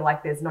 to feel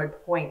like there's no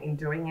point in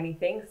doing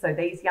anything. So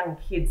these young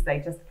kids,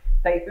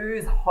 they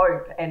ooze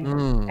hope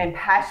and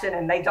passion,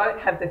 and they don't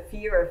have the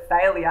fear of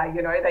failure.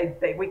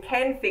 We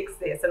can fix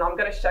this, and I'm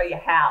going to show you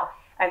how.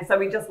 And so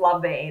we just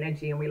love their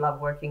energy, and we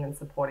love working and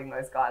supporting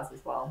those guys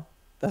as well.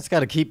 That's got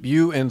to keep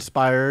you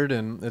inspired,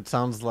 and it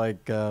sounds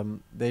like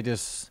they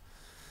just...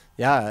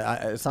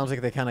 Yeah, it sounds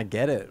like they kind of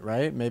get it,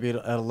 right? Maybe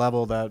at a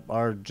level that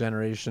our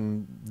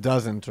generation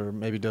doesn't, or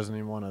maybe doesn't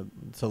even want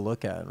to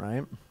look at,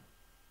 right?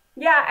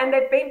 Yeah, and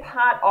they've been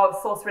part of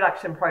source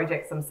reduction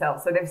projects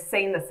themselves, so they've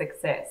seen the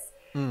success.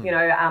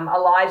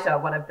 Elijah,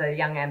 one of the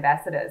young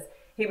ambassadors,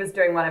 he was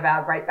doing one of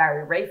our Great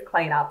Barrier Reef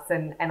cleanups,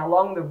 and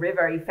along the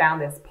river he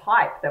found this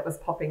pipe that was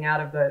popping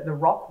out of the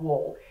rock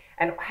wall,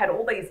 and had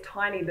all these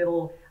tiny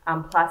little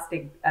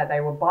plastic, they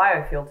were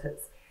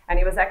biofilters. And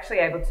he was actually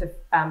able to,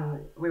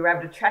 we were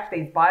able to track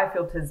these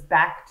biofilters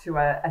back to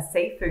a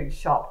seafood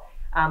shop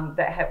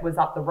that was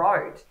up the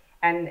road.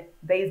 And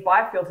these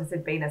biofilters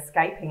had been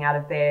escaping out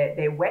of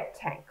their wet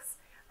tanks.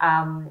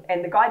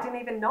 And the guy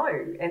didn't even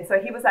know. And so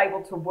he was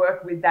able to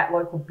work with that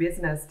local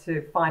business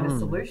to find a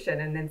solution,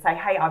 and then say,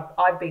 hey,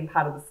 I've been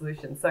part of the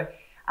solution. So,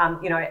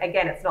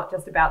 again, it's not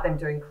just about them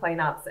doing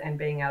cleanups and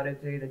being able to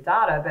do the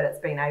data, but it's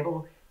being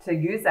able to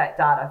use that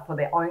data for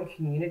their own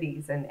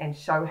communities and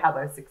show how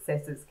those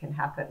successes can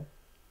happen.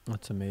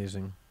 That's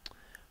amazing.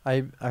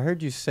 I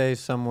heard you say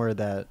somewhere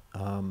that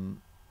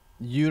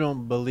you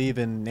don't believe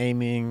in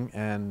naming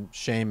and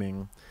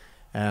shaming,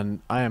 and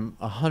I am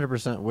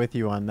 100% with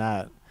you on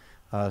that.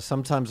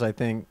 Sometimes I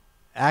think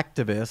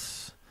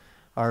activists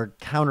are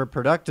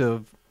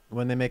counterproductive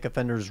when they make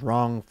offenders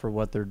wrong for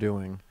what they're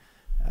doing.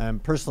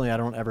 And personally, I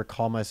don't ever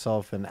call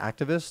myself an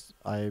activist.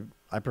 I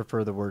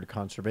prefer the word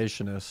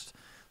conservationist.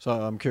 So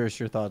I'm curious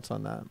your thoughts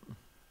on that.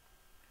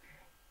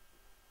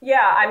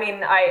 Yeah, I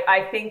mean,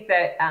 I think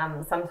that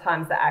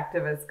sometimes the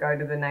activists go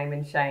to the name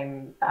and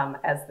shame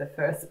as the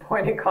first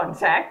point of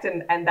contact,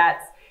 and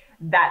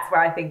that's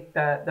where I think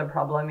the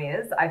problem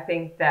is. I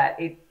think that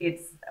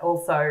it's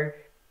also,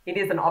 it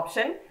is an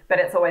option, but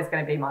it's always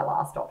going to be my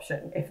last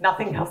option. If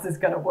nothing else is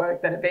going to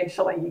work, then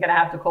eventually you're going to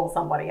have to call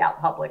somebody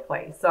out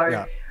publicly. So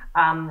Yeah.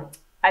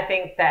 I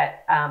think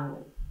that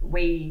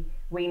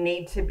we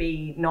need to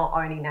be not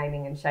only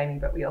naming and shaming,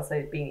 but we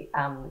also be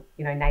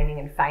naming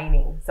and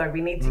faming. So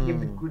we need to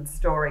give the good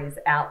stories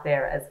out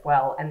there as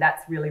well, and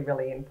that's really,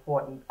 really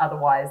important.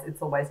 Otherwise,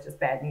 it's always just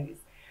bad news.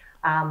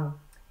 And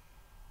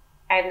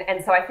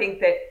so I think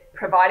that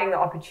providing the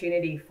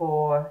opportunity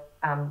for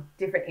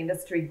different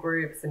industry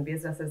groups and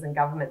businesses and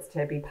governments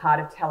to be part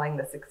of telling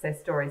the success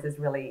stories is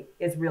really,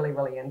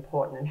 really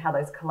important, and how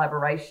those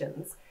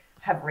collaborations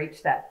have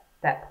reached that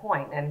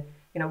point. And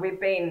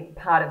we've been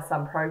part of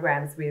some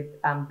programs with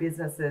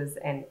businesses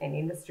and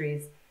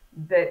industries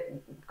that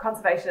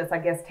conservationists, I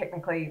guess,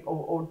 technically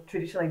or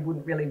traditionally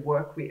wouldn't really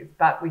work with,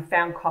 but we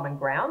found common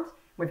ground.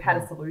 We've had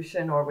a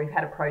solution, or we've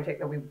had a project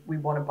that we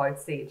want to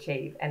both see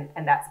achieve, and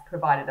that's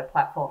provided a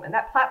platform. And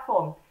that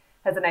platform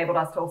has enabled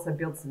us to also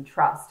build some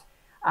trust,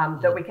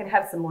 that we can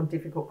have some more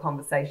difficult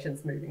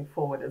conversations moving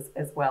forward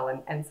as well.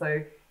 And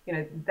so,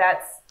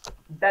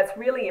 that's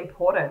really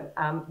important.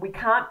 We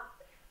can't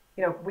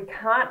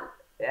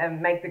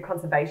make the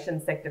conservation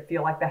sector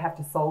feel like they have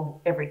to solve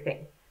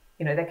everything.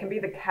 They can be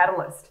the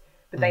catalyst,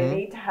 but they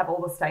need to have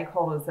all the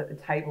stakeholders at the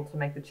table to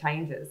make the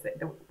changes.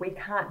 We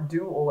can't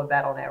do all of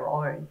that on our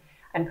own.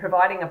 And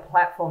providing a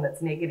platform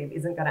that's negative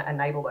isn't going to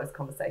enable those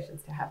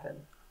conversations to happen.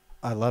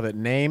 I love it.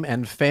 Name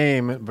and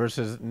fame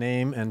versus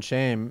name and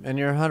shame. And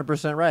you're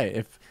 100%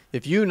 right.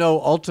 If you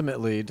know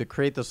ultimately to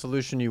create the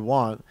solution you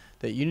want,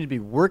 that you need to be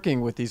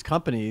working with these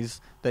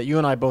companies that you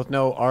and I both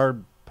know are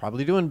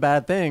probably doing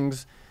bad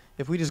things,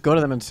 if we just go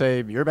to them and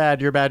say, you're bad,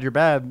 you're bad, you're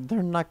bad,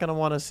 they're not going to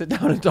want to sit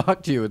down and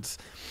talk to you. It's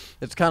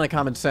kind of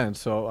common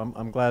sense. So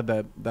I'm glad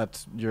that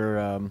that's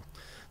your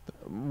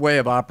way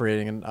of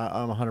operating, and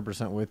I'm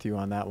 100% with you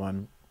on that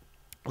one.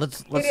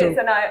 It is,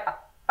 and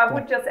I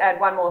would just add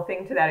one more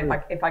thing to that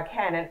if I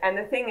can. And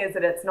the thing is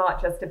that it's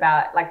not just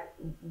about, like,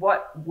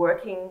 what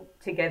working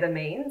together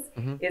means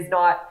is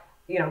not,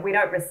 we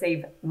don't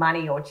receive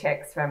money or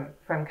checks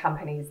from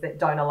companies that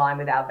don't align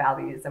with our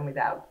values and with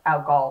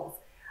our goals.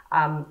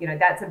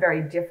 That's a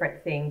very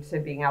different thing to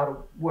being able to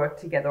work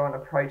together on a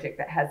project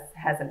that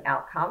has an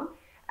outcome.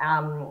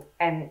 And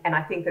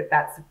I think that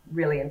that's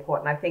really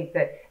important. I think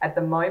that at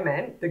the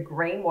moment, the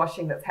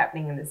greenwashing that's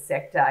happening in the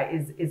sector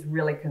is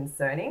really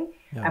concerning.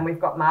 Yeah. And we've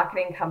got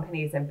marketing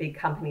companies and big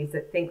companies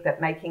that think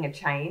that making a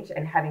change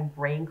and having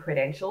green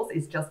credentials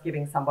is just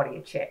giving somebody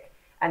a check.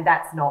 And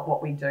that's not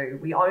what we do.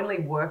 We only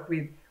work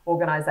with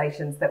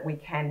organizations that we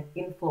can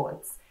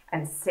influence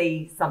and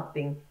see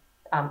something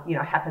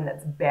happen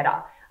that's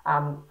better.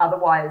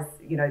 Otherwise,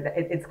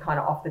 it's kind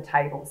of off the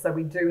table. So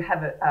we do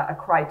have a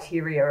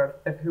criteria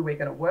of who we're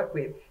going to work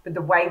with, but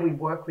the way we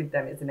work with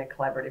them is in a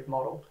collaborative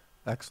model.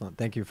 Excellent.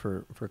 Thank you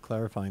for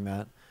clarifying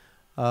that.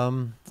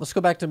 Let's go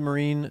back to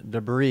marine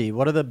debris.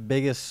 What are the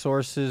biggest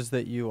sources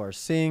that you are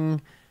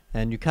seeing?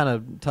 And you kind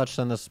of touched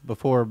on this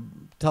before.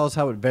 Tell us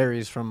how it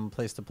varies from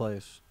place to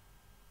place.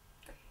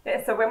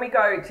 Yeah, so when we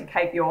go to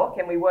Cape York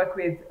and we work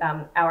with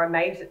our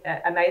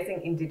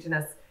amazing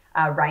Indigenous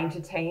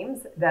ranger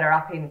teams that are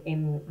up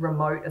in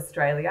remote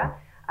Australia.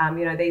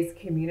 These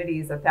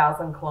communities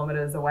 1,000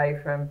 kilometres away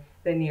from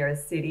the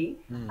nearest city.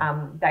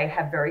 They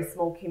have very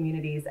small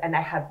communities and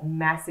they have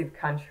massive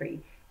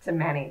country to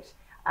manage.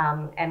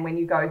 And when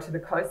you go to the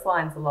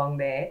coastlines along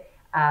there,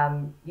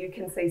 you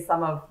can see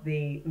some of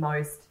the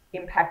most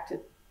impacted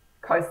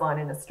coastline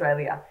in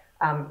Australia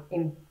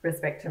in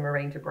respect to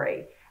marine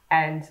debris.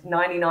 And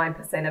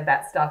 99% of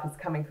that stuff is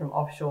coming from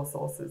offshore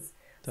sources.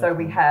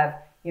 Definitely. So we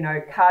have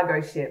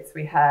cargo ships,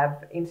 we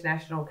have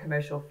international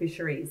commercial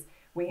fisheries,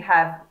 we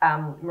have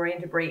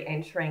marine debris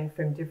entering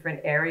from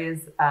different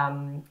areas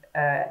and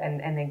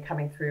then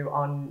coming through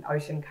on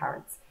ocean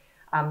currents.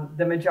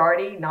 The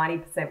majority,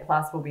 90%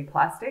 plus, will be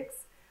plastics.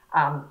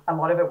 A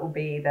lot of it will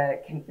be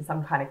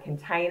some kind of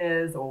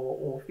containers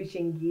or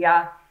fishing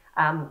gear.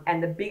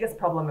 And the biggest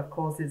problem, of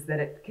course, is that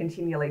it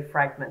continually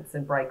fragments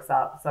and breaks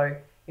up. So,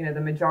 the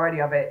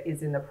majority of it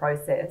is in the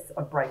process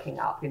of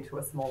breaking up into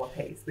a smaller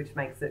piece, which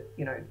makes it,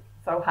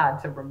 so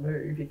hard to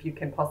remove if you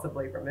can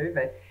possibly remove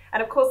it.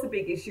 And of course, the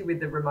big issue with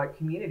the remote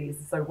communities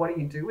is, so what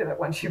do you do with it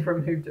once you've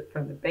removed it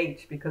from the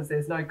beach? Because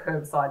there's no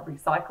curbside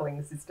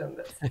recycling system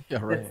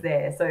that's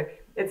there. So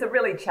it's a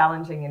really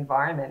challenging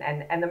environment,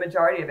 and the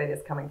majority of it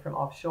is coming from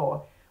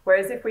offshore.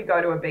 Whereas if we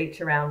go to a beach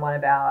around one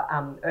of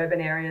our urban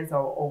areas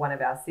or one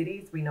of our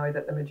cities, we know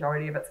that the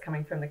majority of it's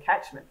coming from the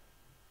catchment.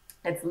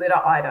 It's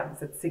litter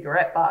items, it's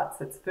cigarette butts,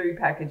 it's food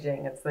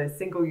packaging, it's those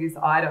single-use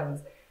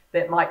items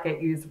that might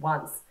get used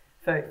once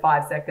for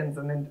 5 seconds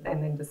and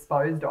then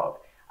disposed of.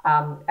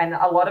 And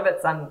a lot of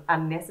it's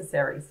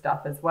unnecessary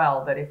stuff as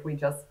well, that if we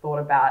just thought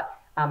about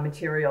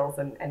materials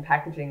and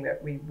packaging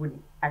that we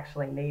wouldn't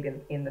actually need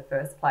in the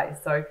first place.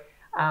 So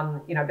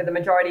But the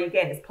majority,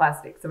 again, is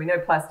plastic. So we know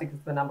plastic is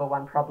the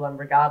 #1 problem,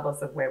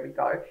 regardless of where we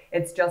go.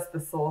 It's just the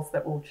source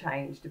that will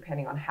change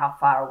depending on how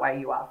far away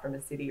you are from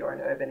a city or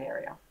an urban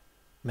area.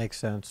 Makes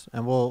sense.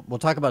 And we'll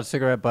talk about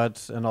cigarette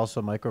butts and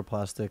also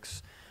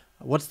microplastics.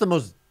 What's the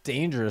most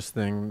dangerous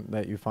thing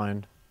that you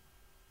find?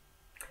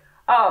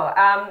 Oh,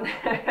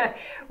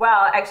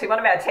 well, actually, one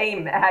of our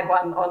team had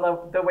one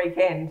on the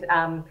weekend.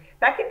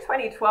 Back in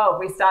 2012,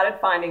 we started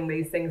finding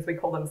these things. We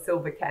call them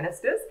silver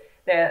canisters.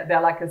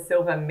 They're like a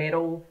silver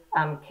metal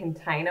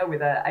container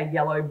with a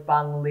yellow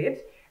bung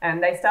lid.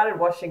 And they started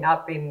washing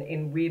up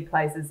in weird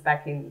places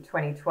back in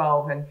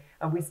 2012. And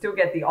we still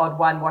get the odd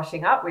one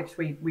washing up, which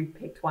we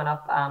picked one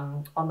up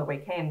on the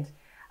weekend.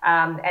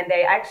 And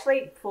they're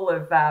actually full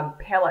of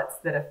pellets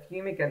that are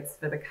fumigants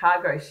for the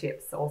cargo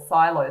ships or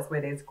silos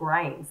where there's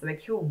grain. So they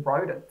kill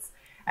rodents.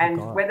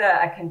 And whether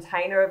a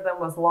container of them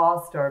was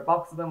lost or a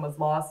box of them was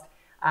lost,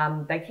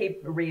 they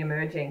keep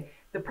re-emerging.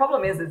 The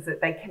problem is that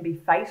they can be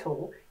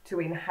fatal to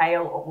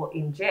inhale or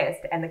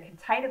ingest, and the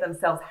container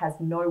themselves has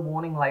no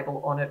warning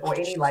label on it or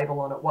any label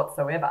on it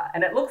whatsoever.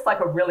 And it looks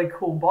like a really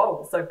cool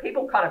bottle. So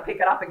people kind of pick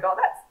it up and go,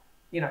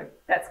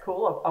 that's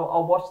cool.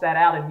 I'll wash that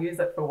out and use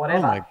it for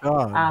whatever. Oh my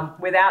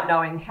God. Without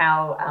knowing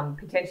how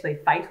potentially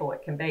fatal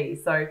it can be.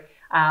 So,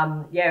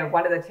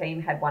 one of the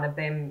team had one of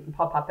them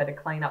pop up at a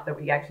cleanup that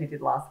we actually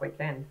did last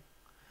weekend.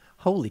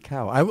 Holy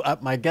cow.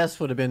 My guess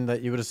would have been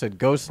that you would have said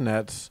ghost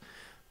nets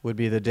would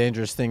be the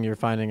dangerous thing you're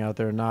finding out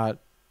there, not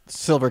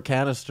silver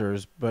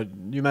canisters. But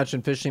you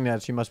mentioned fishing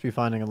nets. You must be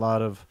finding a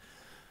lot of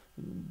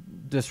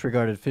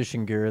disregarded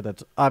fishing gear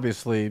that's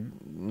obviously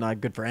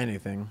not good for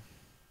anything.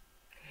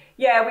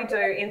 Yeah, we do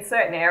in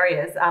certain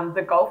areas.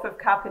 The Gulf of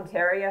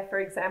Carpentaria, for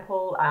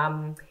example,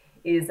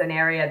 is an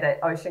area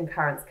that ocean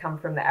currents come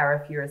from the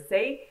Arafura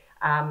Sea.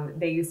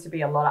 There used to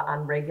be a lot of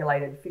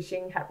unregulated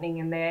fishing happening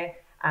in there,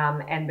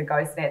 and the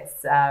ghost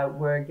nets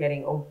were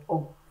getting,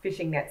 or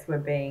fishing nets were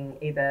being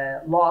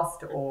either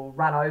lost or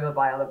run over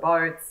by other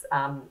boats.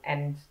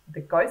 And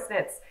the ghost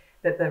nets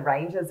that the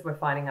rangers were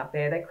finding up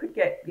there, they could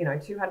get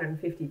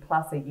 250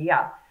 plus a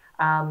year.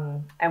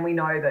 And we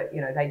know that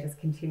they just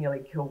continually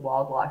kill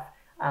wildlife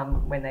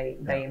when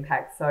they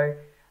impact. So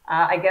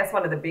I guess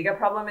one of the bigger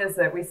problem is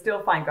that we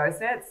still find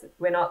ghost nets.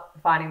 We're not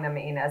finding them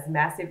in as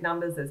massive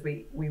numbers as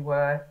we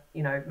were,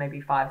 maybe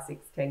 5,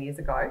 6, 10 years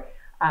ago,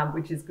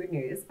 which is good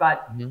news.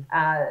 But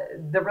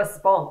the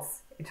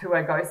response to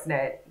a ghost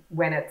net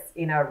when it's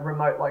in a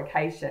remote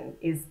location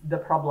is the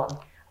problem.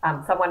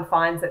 Someone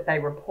finds it, they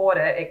report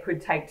it. It could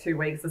take 2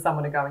 weeks for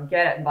someone to go and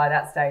get it. And by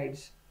that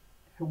stage,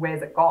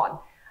 where's it gone?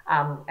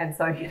 And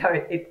so,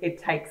 it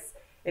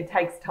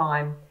takes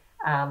time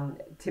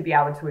to be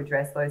able to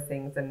address those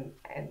things, and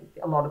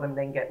a lot of them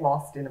then get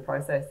lost in the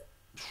process.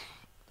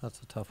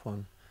 That's a tough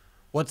one.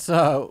 What's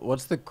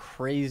the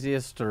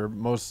craziest or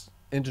most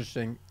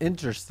interesting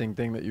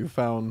thing that you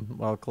found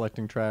while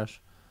collecting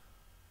trash?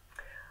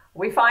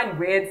 We find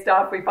weird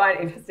stuff. We find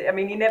interesting. I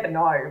mean, you never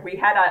know. We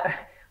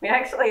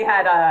actually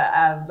had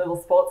a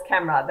little sports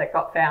camera that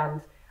got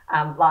found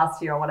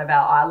last year on one of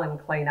our island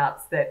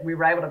cleanups that we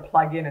were able to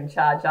plug in and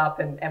charge up,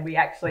 and we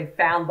actually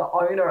found the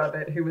owner of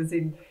it, who was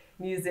in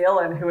New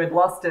Zealand, who had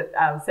lost it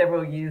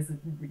several years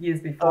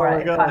before.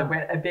 It kind of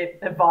went a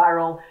bit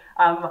viral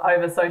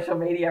over social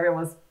media.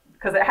 Everyone was,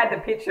 because it had the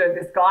picture of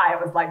this guy, it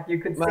was like you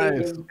could see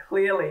him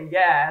clearly.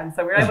 Yeah, and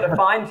so we were able to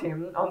find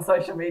him on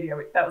social media.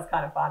 That was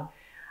kind of fun.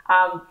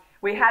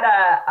 We had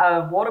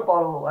a water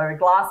bottle or a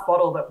glass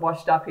bottle that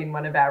washed up in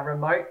one of our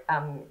remote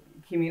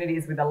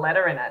communities with a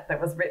letter in it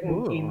that was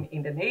written in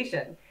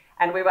Indonesian.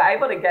 And we were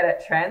able to get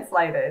it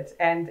translated.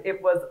 And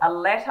it was a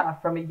letter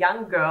from a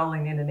young girl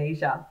in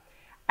Indonesia.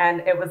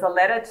 And it was a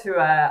letter to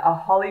a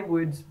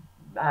Hollywood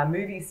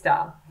movie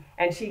star.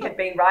 And she had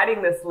been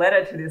writing this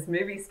letter to this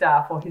movie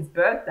star for his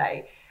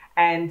birthday.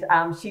 And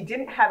she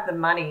didn't have the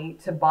money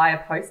to buy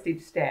a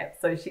postage stamp.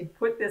 So she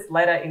put this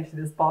letter into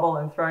this bottle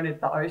and thrown it in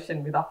the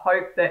ocean with a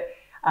hope that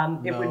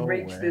it would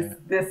reach this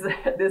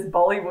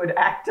Bollywood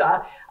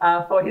actor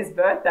for his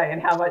birthday,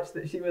 and how much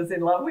that she was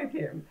in love with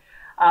him.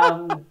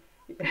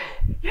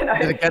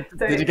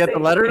 Did you get the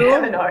letter to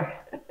him? No.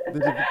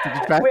 Did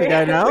you track the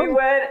guy now?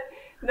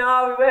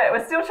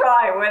 We're still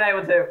trying. Weren't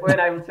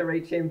able to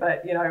reach him,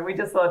 but we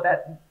just thought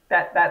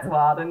that's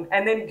wild.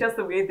 And then just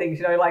the weird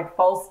things, like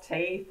false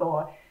teeth,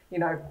 or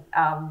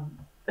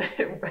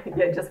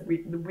just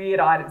weird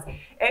items.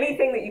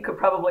 Anything that you could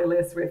probably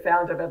list, we've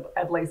found it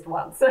at least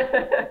once.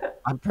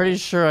 I'm pretty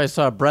sure I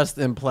saw a breast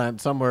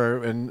implant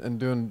somewhere and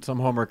doing some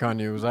homework on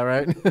you. Is that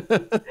right?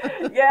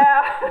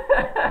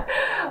 Yeah.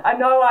 I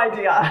no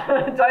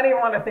idea. Don't even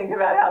want to think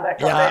about how that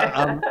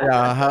got there.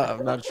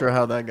 I'm not sure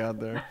how that got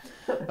there.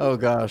 Oh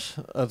gosh,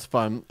 that's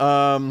fun.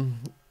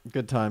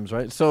 Good times,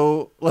 right?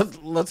 So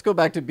let's go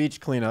back to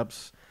beach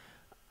cleanups.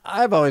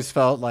 I've always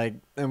felt like,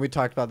 and we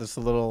talked about this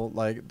a little,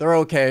 like they're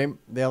okay.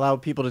 They allow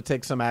people to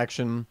take some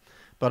action,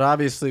 but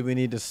obviously we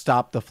need to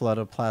stop the flood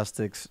of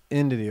plastics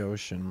into the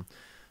ocean.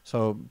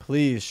 So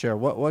please share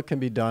what can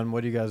be done.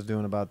 What are you guys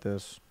doing about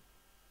this?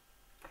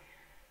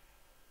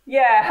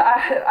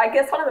 Yeah, I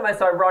guess one of the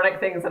most ironic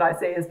things that I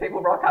see is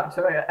people rock up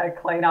to a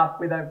cleanup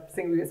with a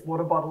single-use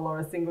water bottle or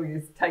a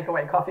single-use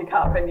takeaway coffee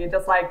cup, and you're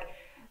just like,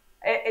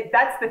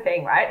 that's the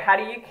thing, right? How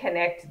do you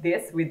connect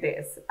this with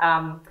this?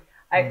 And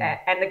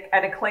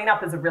a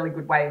cleanup is a really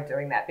good way of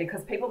doing that,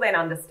 because people then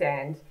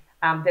understand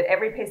that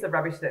every piece of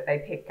rubbish that they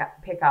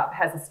pick up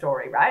has a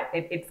story, right?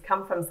 It's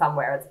come from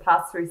somewhere, it's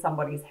passed through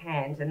somebody's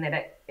hand, and then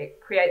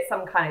it creates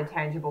some kind of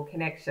tangible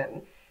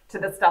connection to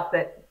the stuff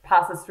that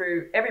passes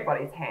through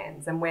everybody's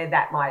hands and where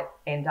that might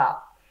end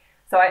up.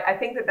 So I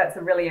think that that's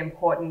a really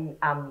important,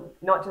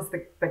 not just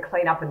the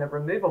cleanup and the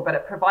removal, but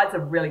it provides a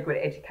really good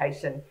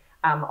education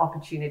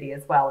opportunity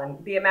as well.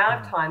 And the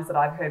amount of times that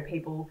I've heard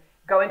people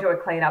go into a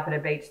cleanup at a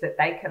beach that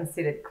they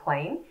considered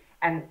clean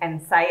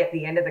and say at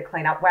the end of the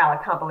cleanup, wow,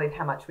 I can't believe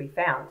how much we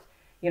found.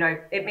 You know,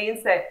 it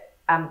means that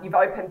you've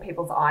opened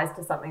people's eyes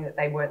to something that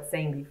they weren't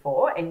seeing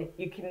before, and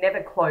you can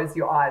never close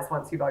your eyes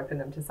once you've opened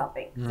them to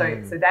something.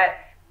 So that,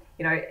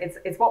 you know,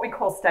 it's what we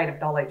call state of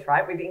knowledge,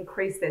 right? We've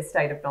increased their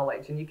state of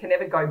knowledge, and you can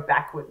never go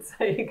backwards.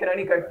 So you can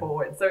only go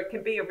forward. So it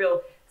can be a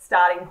real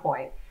starting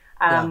point.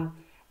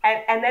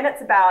 And then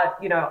it's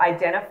about, you know,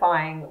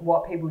 identifying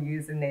what people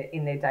use in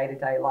their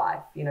day-to-day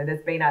life. You know,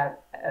 there's been a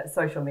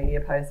social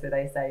media post where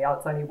they say, oh,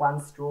 it's only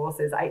one straw,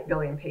 says 8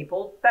 billion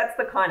people. That's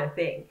the kind of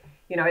thing.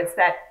 You know, it's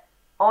that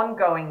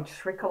ongoing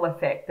trickle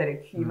effect that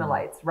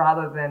accumulates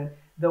rather than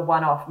the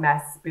one-off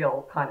mass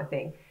spill kind of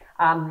thing.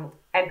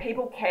 And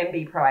people can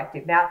be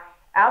proactive. Now,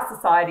 our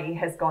society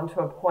has gone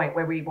to a point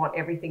where we want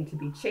everything to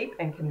be cheap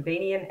and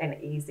convenient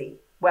and easy.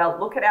 Well,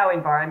 look at our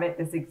environment.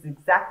 This is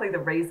exactly the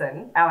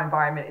reason our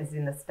environment is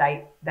in the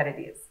state that it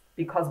is,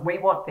 because we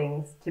want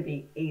things to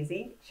be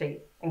easy,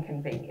 cheap, and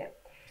convenient.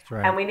 That's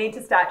right. And we need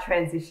to start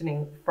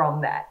transitioning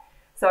from that.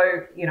 So,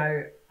 you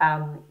know,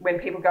 when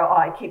people go, oh,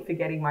 I keep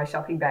forgetting my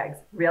shopping bags.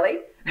 Really?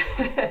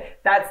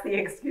 That's the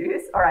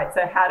excuse? All right,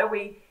 so how do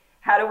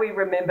we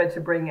remember to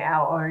bring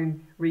our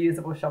own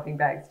reusable shopping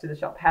bags to the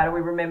shop? How do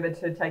we remember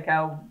to take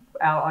our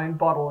own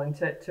bottle and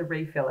to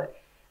refill it?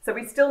 So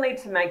we still need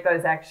to make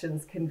those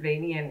actions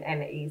convenient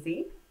and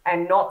easy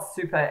and not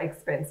super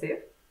expensive.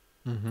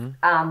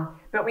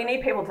 But we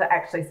need people to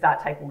actually start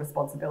taking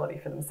responsibility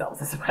for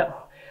themselves as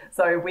well.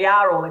 So we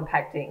are all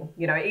impacting.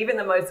 You know, even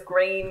the most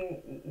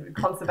green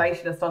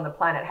conservationist on the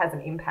planet has an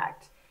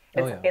impact.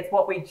 It's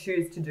what we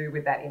choose to do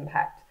with that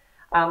impact.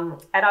 And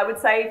I would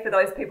say for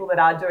those people that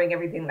are doing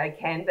everything they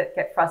can but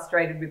get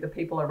frustrated with the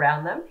people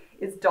around them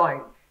is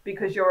don't,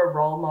 because you're a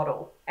role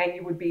model, and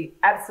you would be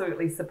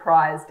absolutely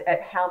surprised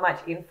at how much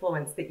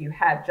influence that you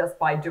have just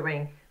by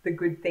doing the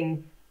good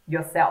thing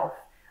yourself.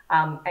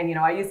 And, you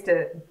know, I used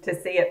to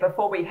see it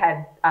before we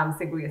had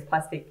single-use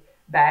plastic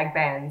bag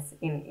bans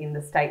in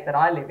the state that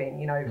I live in.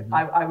 You know,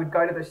 I would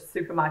go to the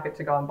supermarket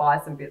to go and buy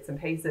some bits and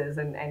pieces,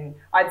 and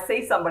I'd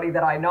see somebody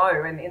that I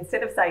know, and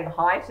instead of saying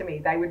hi to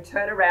me, they would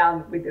turn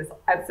around with this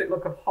absolute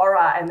look of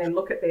horror and then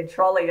look at their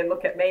trolley and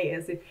look at me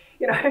as if,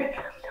 you know,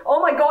 oh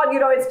my God, you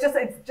know, it's just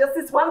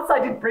this once I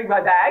didn't bring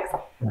my bags.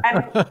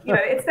 And, you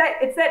know, it's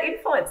that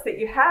influence that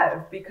you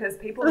have because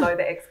people know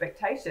the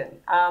expectation.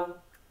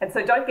 And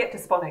so don't get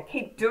despondent.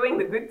 Keep doing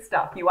the good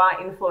stuff. You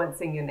are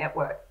influencing your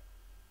network.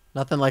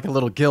 Nothing like a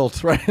little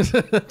guilt, right?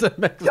 To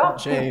make them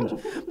change.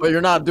 But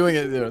you're not doing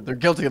it. They're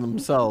guilty of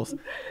themselves.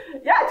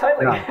 Yeah,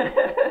 totally.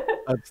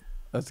 Yeah.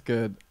 That's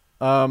good.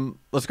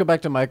 Let's go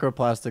back to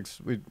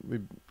microplastics. We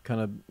kind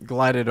of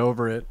glided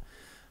over it.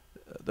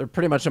 They're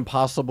pretty much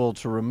impossible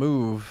to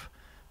remove.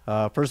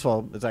 First of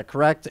all, is that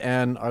correct?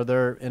 And are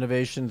there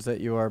innovations that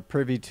you are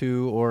privy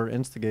to or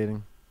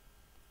instigating?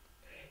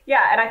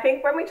 Yeah, and I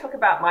think when we talk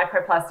about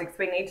microplastics,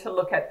 we need to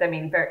look at them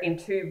in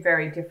two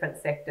very different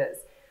sectors.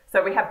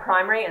 So we have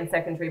primary and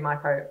secondary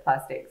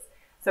microplastics.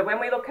 So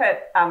when we look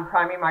at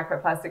primary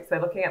microplastics,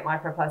 we're looking at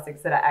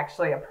microplastics that are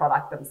actually a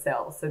product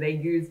themselves. So they're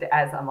used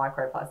as a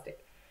microplastic.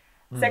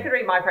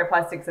 Secondary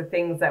microplastics are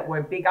things that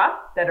were bigger,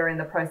 that are in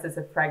the process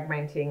of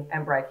fragmenting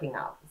and breaking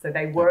up. So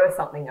they were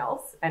something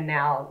else, and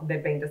now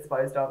they've been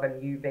disposed of,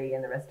 and UV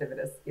and the rest of it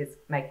is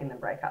making them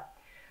break up.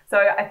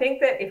 So I think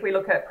that if we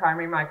look at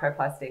primary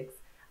microplastics,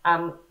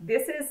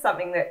 this is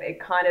something that it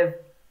kind of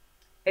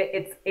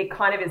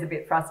is a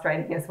bit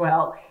frustrating as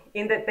well,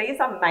 in that these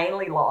are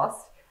mainly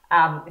lost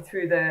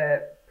through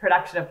the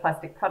production of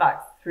plastic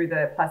products, through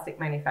the plastic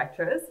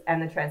manufacturers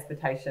and the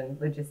transportation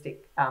logistic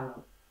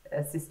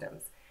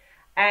systems.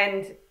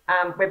 And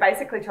we're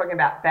basically talking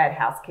about bad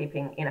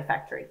housekeeping in a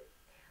factory.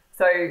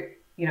 So,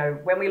 you know,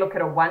 when we look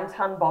at a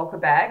 1-ton bulker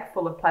bag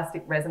full of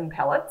plastic resin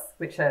pellets,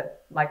 which are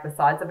like the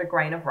size of a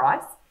grain of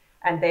rice,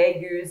 and they're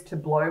used to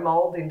blow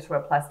mold into a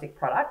plastic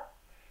product,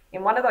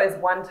 in one of those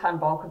 1-ton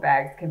bulker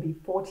bags can be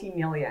 40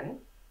 million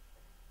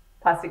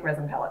plastic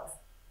resin pellets.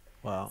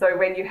 Wow. So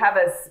when you have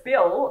a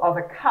spill of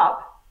a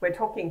cup, we're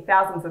talking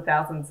thousands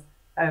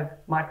of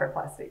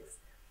microplastics.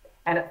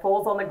 And it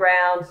falls on the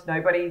ground,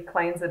 nobody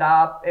cleans it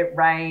up, it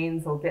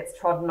rains or gets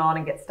trodden on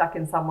and gets stuck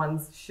in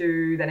someone's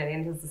shoe, then it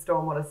enters the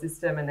stormwater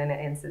system, and then it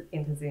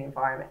enters the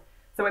environment.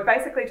 So we're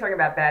basically talking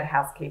about bad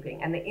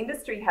housekeeping, and the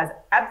industry has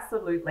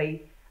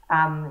absolutely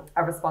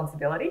a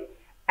responsibility.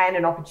 and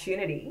an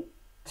opportunity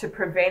to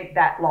prevent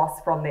that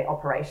loss from their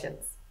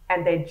operations.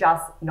 And they're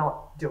just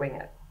not doing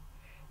it.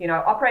 You know,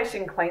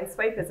 Operation Clean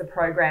Sweep is a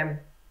program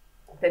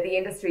that the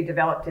industry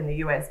developed in the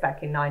US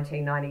back in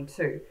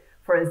 1992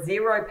 for a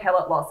zero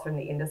pellet loss from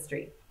the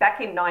industry,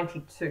 back in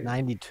 92.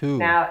 92.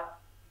 Now,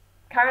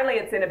 currently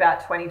it's in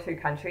about 22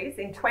 countries.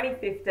 In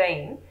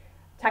 2015,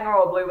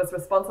 Tangaroa Blue was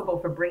responsible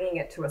for bringing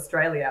it to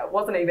Australia. It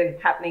wasn't even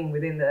happening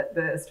within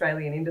the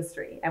Australian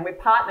industry. And we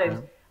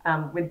partnered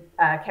with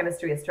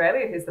Chemistry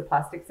Australia, who's the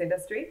plastics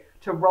industry,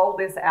 to roll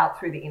this out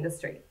through the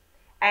industry.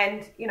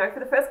 And, you know, for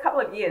the first couple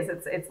of years,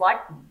 it's like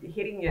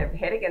hitting your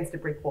head against a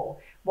brick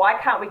wall. Why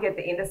can't we get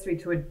the industry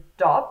to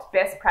adopt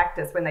best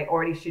practice when they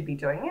already should be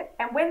doing it?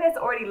 And when there's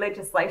already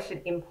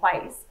legislation in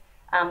place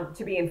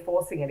to be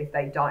enforcing it if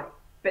they don't.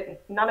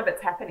 But none of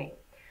it's happening.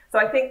 So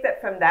I think that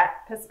from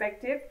that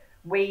perspective,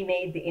 we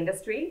need the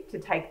industry to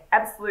take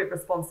absolute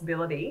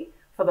responsibility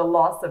for the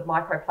loss of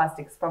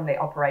microplastics from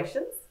their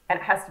operations. And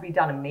it has to be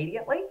done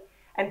immediately.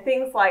 And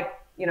things like,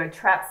 you know,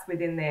 traps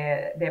within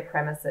their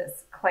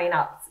premises,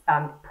 cleanups,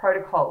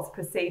 protocols,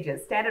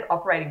 procedures, standard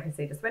operating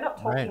procedures. We're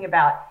not talking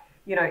about,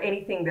 you know,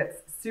 anything that's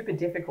super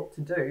difficult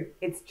to do.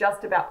 It's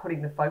just about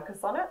putting the focus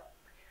on it.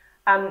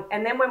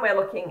 And then when we're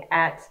looking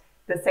at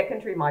the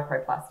secondary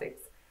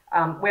microplastics,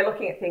 we're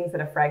looking at things that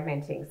are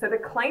fragmenting. So the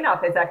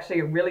cleanup is actually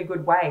a really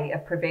good way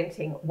of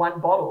preventing one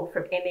bottle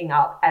from ending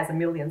up as a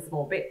million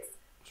small bits.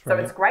 So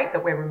it's great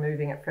that we're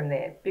removing it from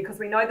there, because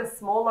we know the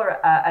smaller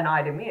an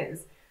item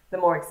is, the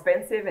more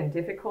expensive and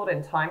difficult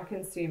and time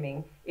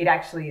consuming it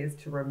actually is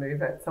to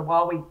remove it. So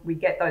while we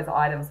get those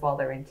items while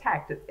they're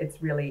intact,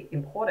 it's really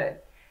important.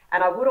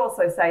 And I would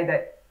also say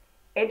that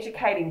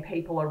educating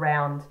people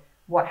around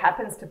what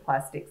happens to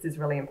plastics is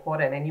really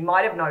important. And you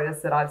might have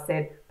noticed that I've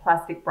said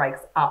plastic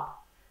breaks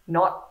up,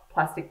 not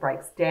plastic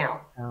breaks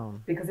down.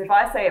 Because if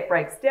I say it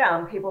breaks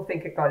down, people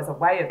think it goes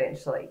away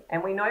eventually.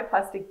 And we know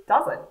plastic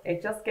doesn't.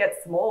 It just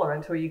gets smaller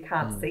until you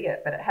can't see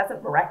it, but it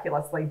hasn't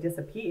miraculously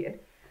disappeared.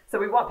 So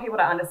we want people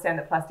to understand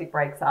that plastic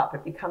breaks up.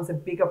 It becomes a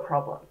bigger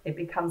problem. It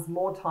becomes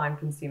more time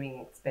consuming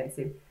and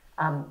expensive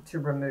to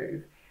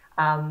remove.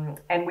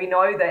 And we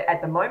know that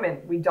at the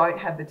moment, we don't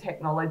have the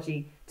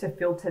technology to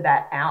filter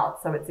that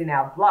out. So it's in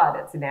our blood,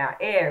 it's in our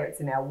air, it's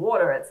in our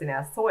water, it's in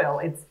our soil,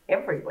 it's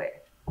everywhere.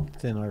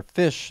 It's in our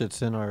fish,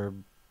 it's in our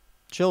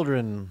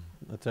children,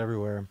 it's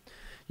everywhere.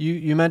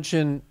 You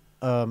mentioned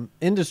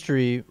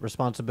industry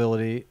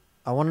responsibility.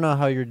 I want to know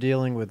how you're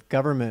dealing with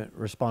government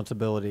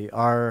responsibility.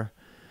 Are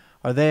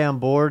they on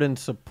board and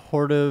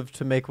supportive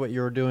to make what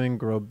you're doing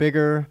grow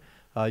bigger?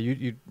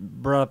 You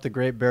brought up the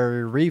Great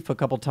Barrier Reef a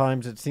couple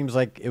times. It seems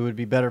like it would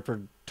be better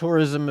for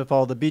tourism if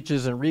all the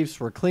beaches and reefs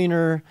were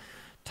cleaner,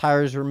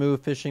 tires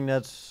removed, fishing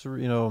nets,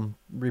 you know,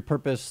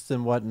 repurposed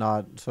and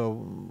whatnot.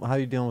 So how are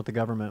you dealing with the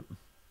government?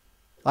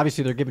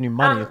 Obviously, they're giving you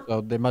money,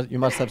 so you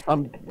must have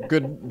some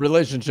good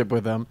relationship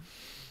with them.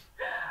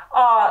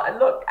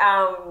 Look,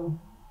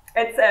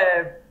 it's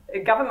a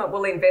government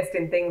will invest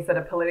in things that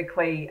are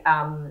politically,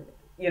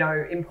 you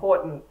know,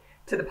 important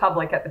to the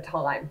public at the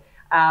time.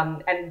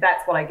 And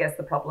that's what I guess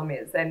the problem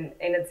is. And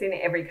it's in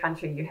every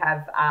country. You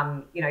have,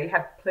 you know, you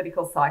have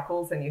political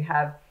cycles, and you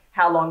have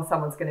how long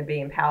someone's going to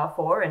be in power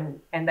for, and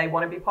they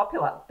want to be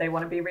popular. They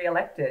want to be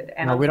reelected.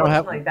 And no, we don't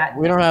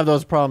have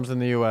those problems in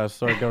the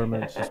U.S. Our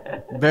government's just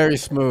very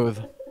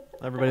smooth.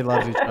 Everybody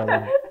loves each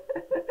other.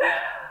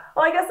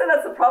 Well, I guess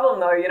that's the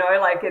problem, though. You know,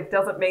 like, it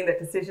doesn't mean that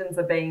decisions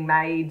are being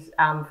made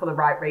for the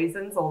right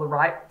reasons, or the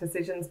right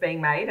decisions being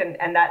made,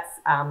 and that's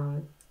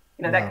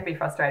you know, that can be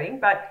frustrating.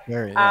 But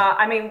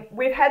I mean,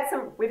 we've had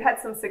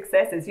some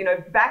successes. You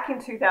know, back in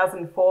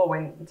 2004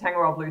 when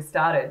Tangaroa Blue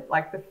started,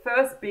 like the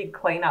first big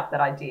cleanup that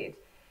I did,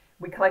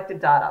 we collected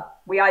data.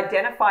 We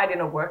identified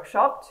in a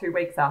workshop 2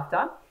 weeks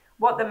after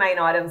what the main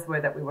items were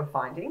that we were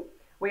finding.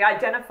 We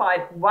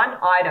identified one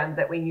item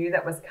that we knew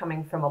that was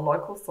coming from a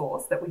local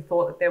source that we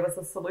thought that there was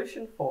a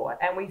solution for.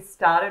 And we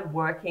started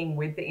working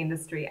with the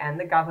industry and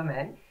the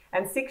government.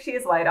 And 6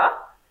 years later,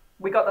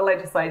 we got the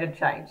legislative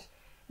change.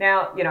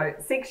 Now, you know,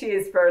 6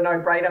 years for a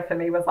no-brainer for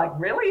me was like,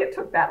 really? It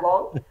took that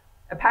long?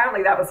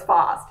 Apparently that was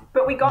fast.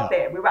 But we got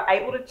there. We were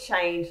able to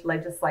change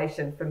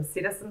legislation from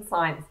citizen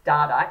science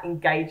data,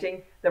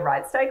 engaging the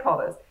right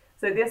stakeholders.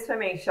 So this for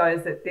me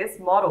shows that this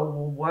model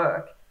will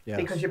work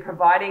because you're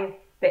providing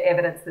the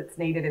evidence that's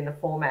needed in the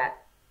format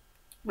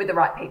with the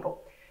right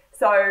people.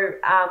 So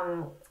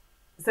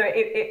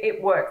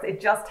it works.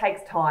 It just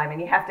takes time, and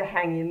you have to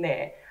hang in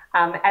there.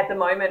 At the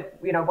moment,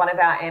 you know, one of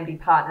our AMDI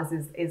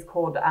partners is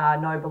called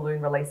No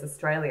Balloon Release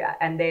Australia,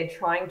 and they're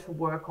trying to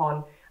work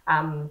on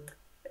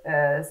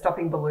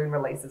stopping balloon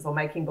releases or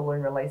making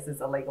balloon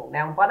releases illegal.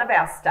 Now, in one of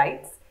our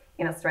states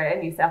in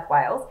Australia, New South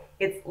Wales,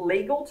 it's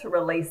legal to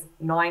release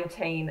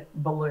 19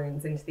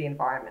 balloons into the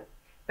environment,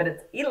 but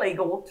it's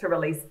illegal to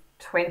release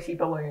 20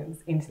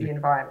 balloons into the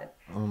environment.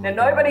 Now,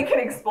 nobody can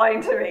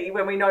explain to me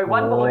when we know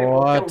one balloon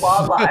will kill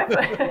wildlife.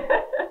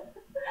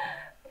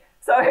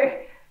 So,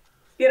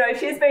 you know,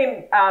 she's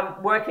been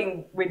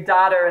working with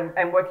data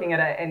and working at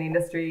an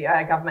industry,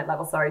 government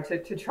level,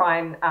 to try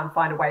and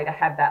find a way to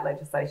have that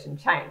legislation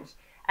change.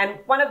 And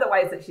one of the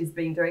ways that she's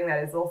been doing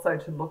that is also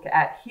to look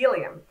at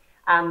helium.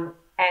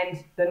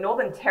 And the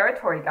Northern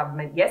Territory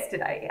government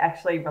yesterday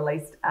actually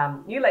released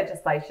new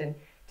legislation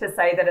to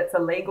say that it's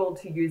illegal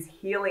to use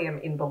helium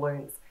in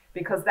balloons,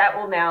 because that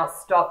will now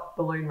stop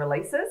balloon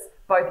releases,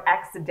 both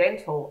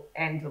accidental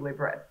and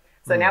deliberate.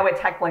 So now we're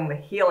tackling the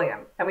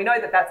helium, and we know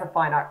that that's a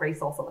finite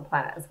resource on the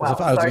planet as well.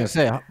 I was going to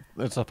say,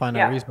 it's a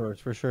finite resource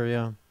for sure,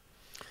 yeah.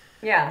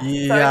 Yeah.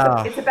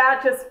 So it's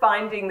about just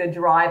finding the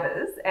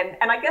drivers,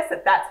 and I guess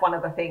that's one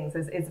of the things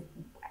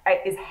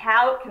is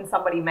how can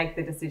somebody make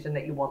the decision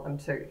that you want them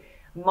to.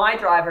 My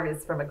driver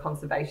is from a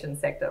conservation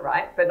sector,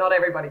 right? But not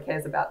everybody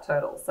cares about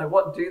turtles. So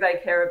what do they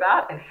care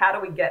about, and how do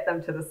we get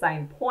them to the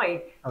same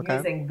point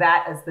using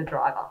that as the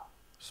driver?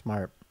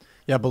 Smart.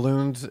 Yeah,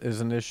 balloons is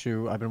an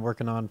issue I've been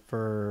working on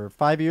for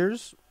 5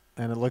 years,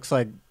 and it looks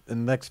like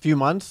in the next few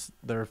months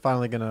they're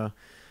finally going to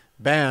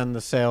ban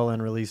the sale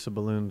and release of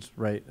balloons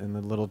right in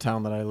the little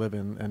town that I live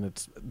in. And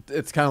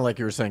it's kind of like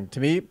you were saying, to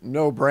me,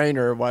 no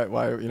brainer.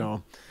 Why you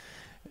know,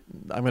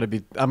 I'm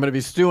gonna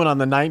be stewing on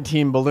the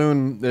 19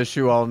 balloon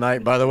issue all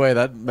night. By the way,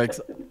 that makes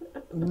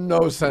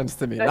no sense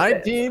to me.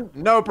 19,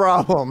 no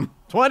problem.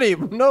 20,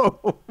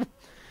 no.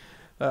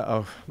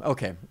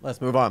 Okay,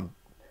 let's move on.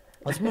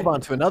 Let's move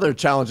on to another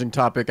challenging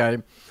topic. I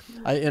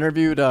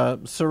interviewed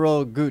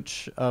Cyril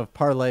Gooch of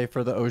Parlay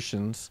for the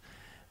Oceans,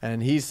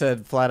 and he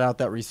said flat out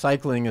that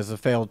recycling is a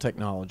failed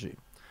technology.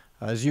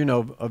 As you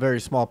know, a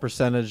very small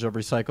percentage of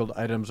recycled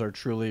items are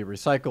truly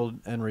recycled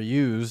and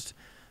reused.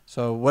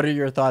 So what are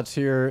your thoughts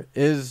here?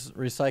 Is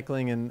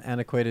recycling an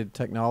antiquated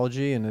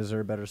technology, and is there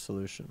a better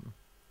solution?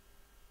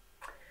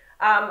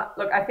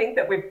 Look, I think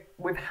that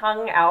we've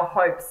hung our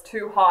hopes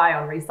too high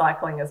on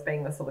recycling as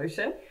being the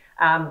solution.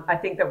 I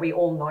think that we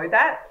all know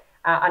that.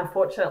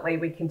 Unfortunately,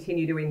 we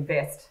continue to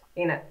invest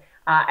in it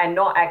and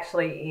not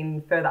actually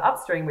in further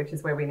upstream, which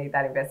is where we need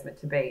that investment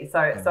to be. So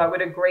I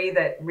would agree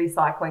that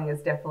recycling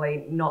is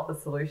definitely not the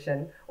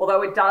solution,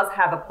 although it does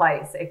have a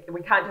place.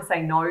 We can't just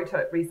say no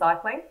to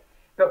recycling,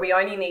 but we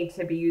only need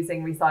to be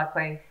using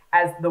recycling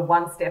as the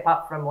one step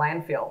up from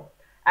landfill,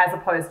 as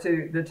opposed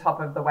to the top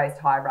of the waste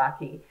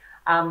hierarchy.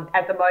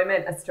 At the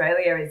moment,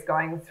 Australia is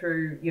going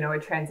through, a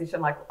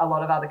transition like a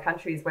lot of other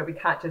countries where we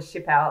can't just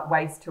ship our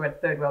waste to a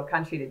third world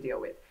country to deal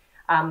with.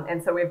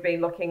 And so we've been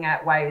looking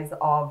at ways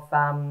of,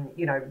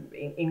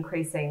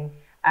 increasing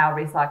our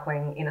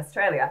recycling in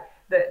Australia.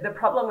 The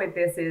problem with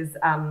this is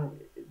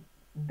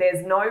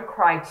there's no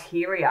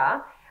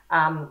criteria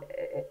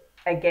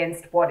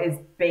against what is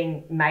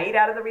being made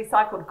out of the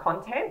recycled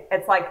content.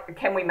 It's like,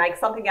 can we make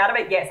something out of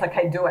it? Yes,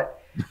 okay, do it.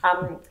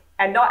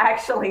 And not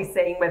actually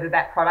seeing whether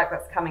that product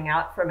that's coming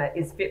out from it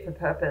is fit for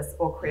purpose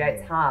or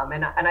creates harm.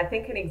 And I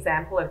think an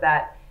example of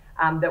that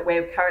that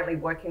we're currently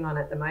working on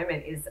at the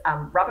moment is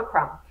rubber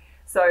crumb.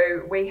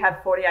 So we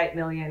have 48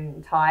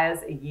 million tyres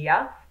a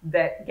year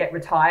that get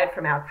retired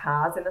from our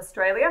cars in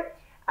Australia.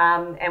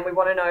 And we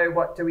want to know,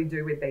 what do we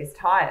do with these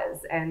tyres?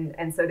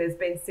 And so there's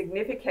been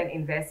significant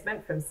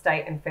investment from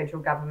state and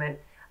federal government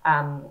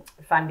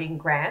funding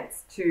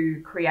grants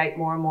to create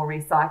more and more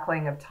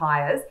recycling of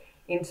tyres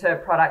into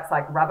products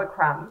like rubber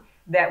crumb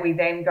that we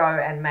then go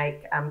and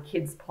make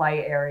kids'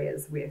 play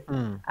areas with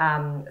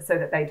so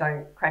that they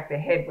don't crack their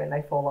head when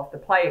they fall off the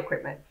play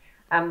equipment.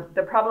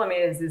 The problem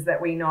is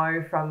that we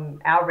know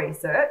from our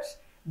research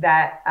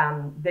that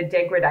the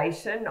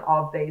degradation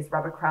of these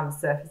rubber crumb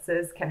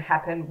surfaces can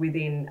happen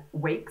within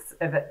weeks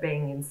of it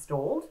being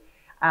installed.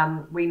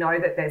 We know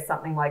that there's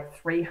something like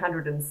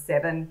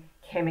 307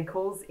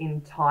 chemicals in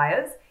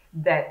tyres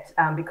that,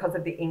 because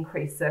of the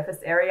increased surface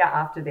area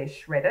after they're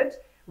shredded,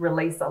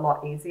 release a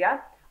lot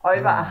easier.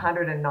 Over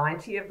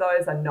 190 of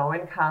those are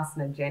known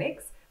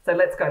carcinogenics. So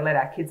let's go let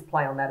our kids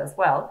play on that as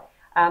well.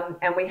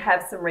 And we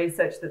have some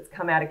research that's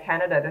come out of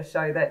Canada to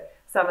show that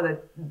some of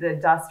the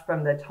dust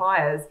from the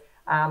tyres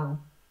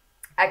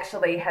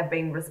actually have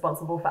been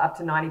responsible for up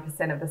to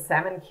 90% of the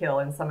salmon kill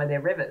in some of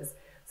their rivers.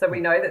 So we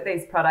know that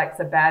these products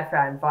are bad for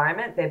our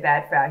environment, they're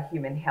bad for our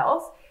human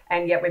health,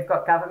 and yet we've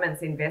got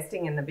governments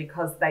investing in them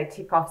because they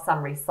tick off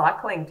some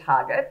recycling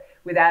target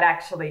without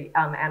actually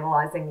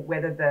analysing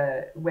whether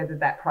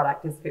that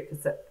product is fit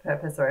for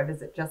purpose or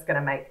is it just going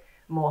to make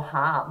more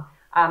harm.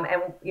 And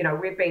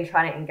we've been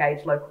trying to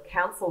engage local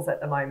councils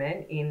at the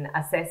moment in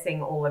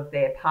assessing all of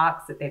their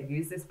parks that they've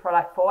used this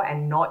product for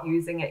and not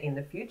using it in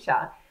the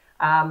future.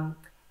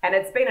 And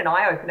it's been an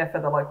eye-opener for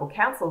the local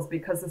councils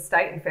because the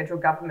state and federal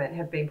government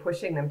have been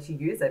pushing them to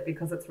use it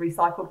because it's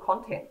recycled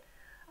content.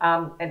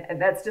 And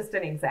that's just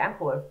an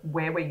example of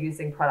where we're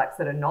using products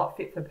that are not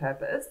fit for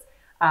purpose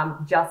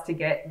just to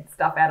get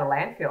stuff out of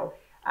landfill.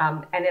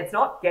 And it's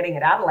not getting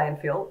it out of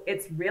landfill,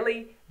 it's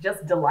really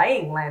just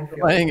delaying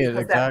landfill.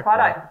 Because that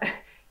product,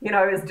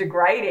 is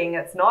degrading.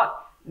 It's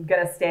not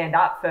going to stand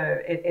up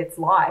for its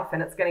life,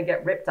 and it's going to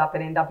get ripped up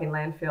and end up in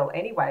landfill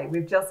anyway.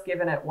 We've just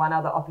given it one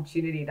other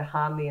opportunity to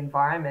harm the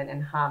environment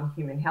and harm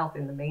human health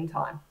in the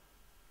meantime.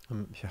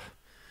 Yeah,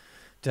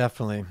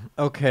 definitely.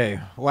 Okay.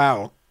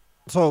 Wow.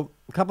 So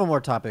a couple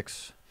more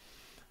topics.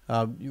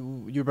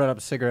 You brought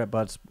up cigarette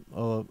butts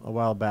a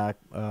while back.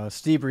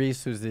 Steve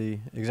Reese, who's the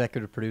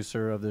executive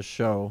producer of this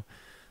show,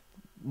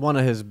 one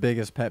of his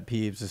biggest pet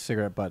peeves is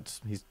cigarette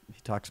butts. He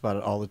talks about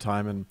it all the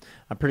time, and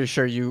I'm pretty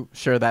sure you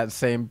share that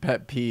same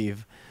pet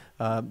peeve.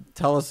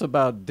 Tell us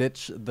about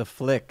Ditch the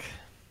Flick.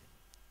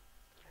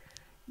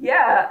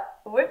 Yeah,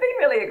 we've been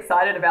really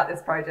excited about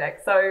this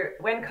project. So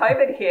when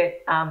COVID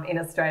hit in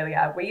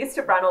Australia, we used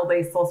to run all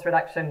these source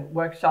reduction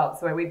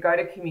workshops where we'd go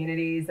to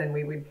communities and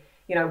we would,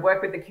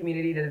 work with the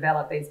community to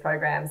develop these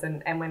programs.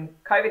 And when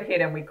COVID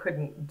hit and we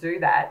couldn't do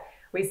that,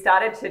 we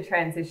started to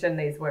transition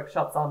these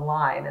workshops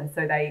online. And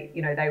so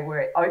they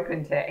were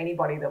open to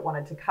anybody that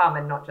wanted to come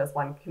and not just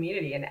one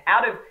community. And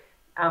out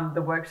of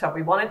the workshop,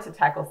 we wanted to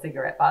tackle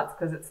cigarette butts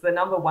because it's the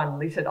 #1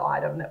 littered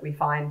item that we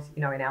find,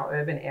 in our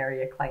urban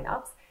area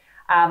cleanups.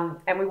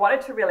 And we wanted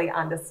to really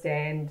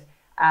understand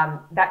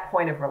that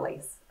point of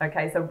release.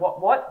 Okay, so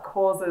what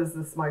causes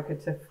the smoker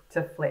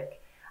to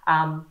flick?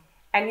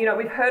 And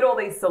we've heard all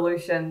these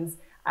solutions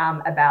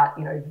about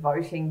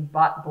voting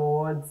butt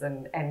boards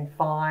and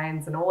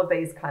fines and all of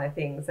these kind of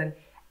things.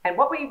 And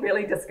what we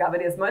really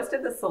discovered is most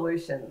of the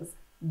solutions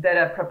that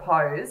are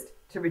proposed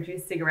to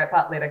reduce cigarette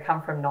butt litter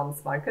come from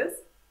non-smokers.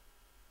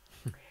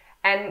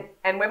 And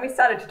when we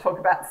started to talk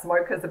about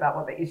smokers, about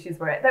what the issues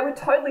were, they were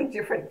totally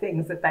different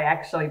things that they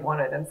actually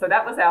wanted. And so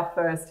that was our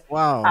first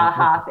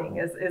aha thing,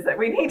 is that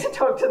we need to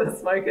talk to the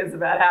smokers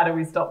about how do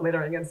we stop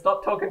littering and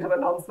stop talking to the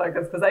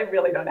non-smokers because they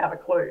really don't have a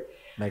clue.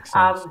 Makes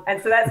sense.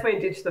 And so that's where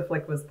Ditch the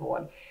Flick was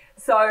born.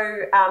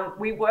 So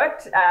we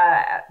worked,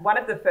 one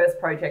of the first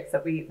projects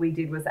that we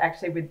did was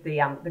actually with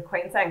the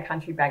Queensland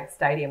Country Bank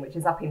Stadium, which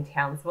is up in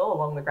Townsville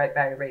along the Great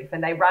Barrier Reef.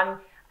 And they run,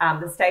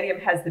 the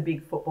stadium has the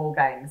big football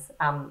games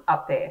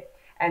up there.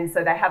 And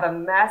so they have a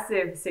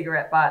massive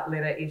cigarette butt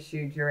litter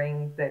issue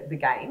during the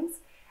games.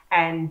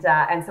 And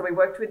so we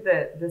worked with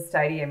the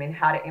stadium in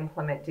how to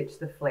implement Ditch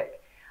the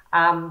Flick.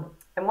 And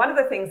one of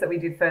the things that we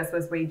did first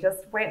was we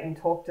just went and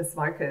talked to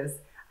smokers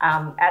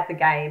at the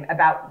game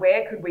about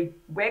where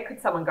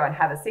could someone go and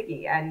have a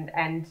ciggy,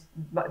 and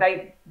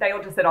they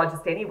all just said,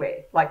 just anywhere.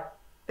 Like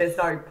there's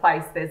no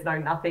place, there's no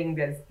nothing,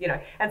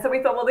 and so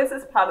we thought, well, this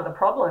is part of the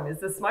problem is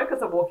the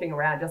smokers are walking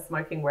around just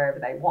smoking wherever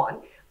they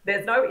want.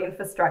 There's no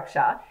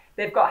infrastructure.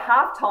 They've got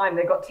half time.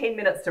 They've got 10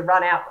 minutes to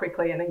run out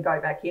quickly and then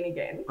go back in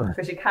again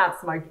because you can't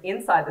smoke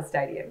inside the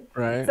stadium.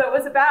 Right. So it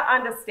was about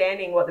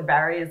understanding what the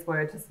barriers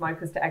were to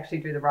smokers to actually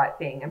do the right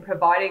thing and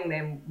providing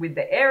them with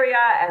the area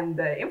and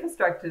the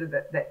infrastructure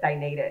that they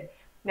needed.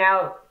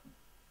 Now,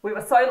 we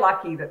were so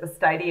lucky that the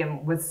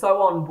stadium was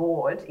so on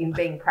board in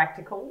being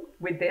practical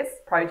with this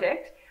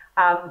project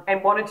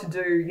and wanted to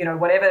do,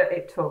 whatever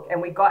it took.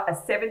 And we got a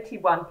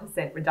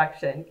 71%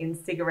 reduction in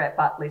cigarette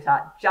butt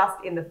litter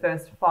just in the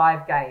first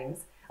 5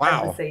 games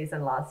of the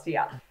season last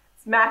year.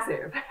 It's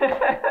massive.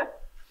 That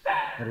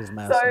is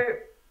massive. So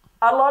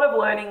a lot of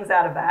learnings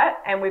out of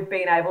that, and we've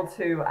been able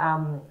to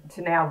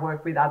now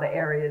work with other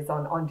areas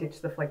on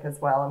Ditch the Flick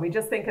as well. And we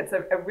just think it's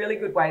a really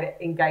good way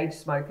to engage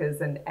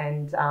smokers and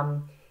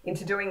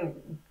into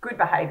doing good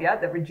behaviour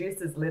that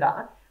reduces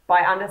litter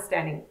by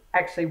understanding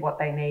actually what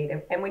they need.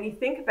 And when you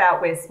think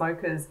about where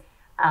smokers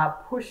are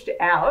pushed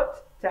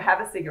out to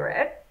have a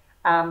cigarette,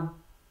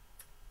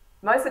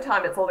 most of the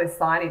time it's all this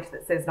signage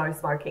that says no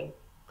smoking.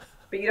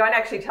 But you don't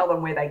actually tell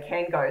them where they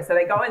can go. So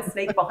they go and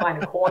sneak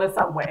behind a corner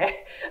somewhere.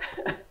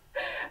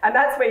 And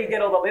that's where you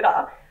get all the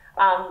litter.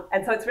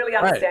 And so it's really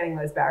understanding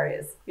those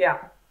barriers. Yeah.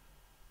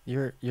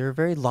 You're a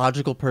very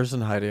logical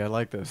person, Heidi. I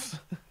like this.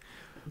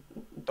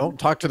 Don't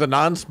talk to the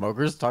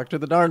non-smokers, talk to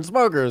the darn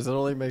smokers. It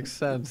only makes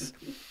sense.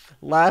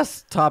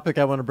 Last topic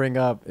I want to bring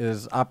up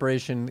is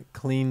Operation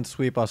Clean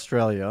Sweep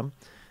Australia,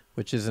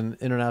 which is an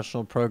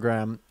international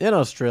program in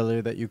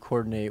Australia that you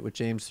coordinate, which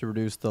aims to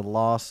reduce the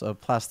loss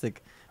of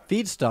plastic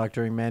feedstock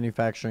during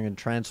manufacturing and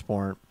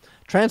transport.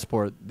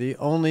 The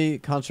only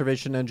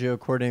conservation NGO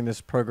coordinating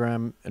this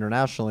program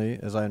internationally,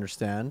 as I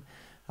understand.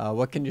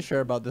 What can you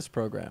share about this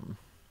program?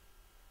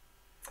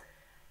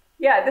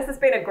 Yeah, this has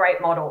been a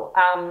great model.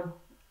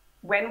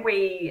 When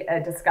we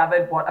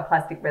discovered what a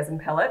plastic resin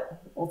pellet,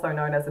 also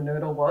known as a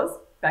nurdle, was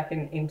back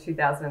in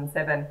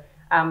 2007,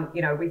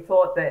 we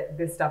thought that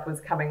this stuff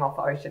was coming off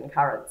ocean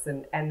currents,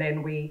 and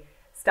then we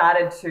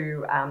started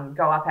to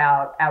go up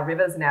our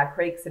rivers and our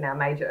creeks in our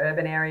major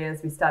urban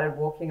areas. We started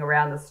walking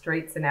around the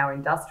streets in our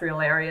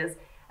industrial areas,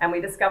 and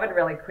we discovered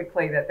really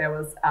quickly that there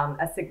was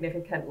a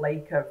significant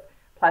leak of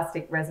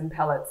plastic resin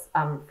pellets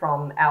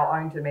from our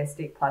own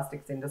domestic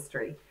plastics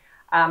industry.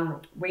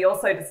 We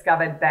also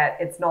discovered that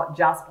it's not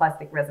just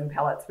plastic resin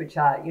pellets, which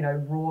are,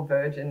 raw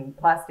virgin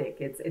plastic.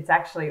 It's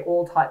actually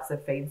all types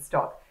of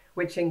feedstock,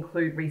 which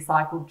include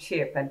recycled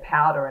chip and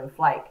powder and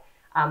flake.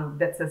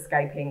 That's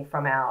escaping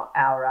from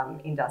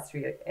our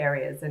industrial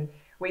areas. And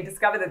we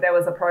discovered that there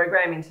was a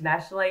program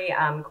internationally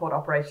called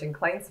Operation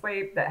Clean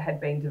Sweep that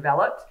had been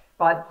developed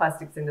by the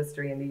plastics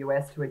industry in the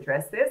US to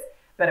address this,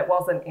 but it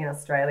wasn't in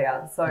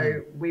Australia.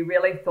 So we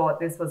really thought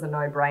this was a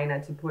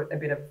no-brainer to put a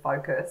bit of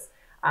focus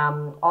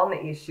on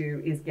the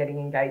issue, is getting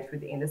engaged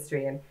with the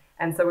industry. And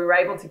And so we were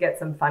able to get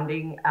some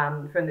funding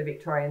from the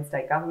Victorian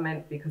state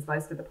government, because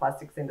most of the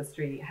plastics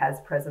industry has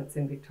presence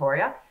in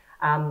Victoria,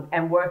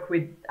 and work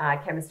with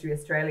Chemistry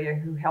Australia,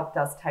 who helped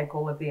us take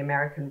all of the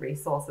American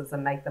resources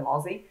and make them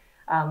Aussie,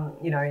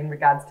 in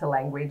regards to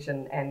language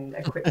and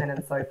equipment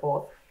and so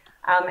forth.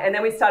 And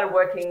then we started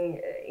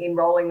working in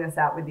rolling this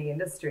out with the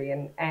industry.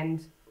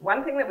 And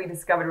one thing that we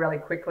discovered really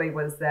quickly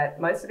was that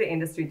most of the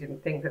industry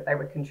didn't think that they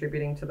were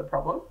contributing to the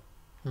problem.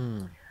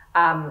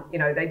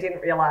 They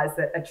didn't realize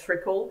that a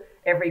trickle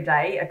every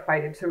day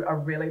equated to a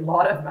really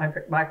lot of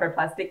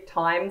microplastic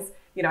times,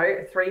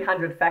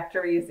 300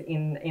 factories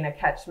in a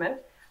catchment.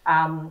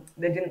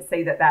 They didn't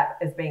see that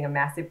as being a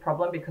massive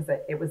problem because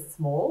it was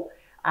small.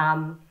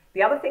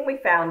 The other thing we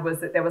found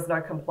was that there was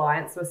no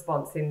compliance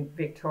response in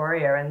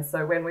Victoria. And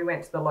so when we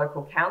went to the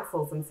local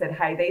councils and said,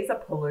 hey, these are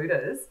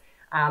polluters,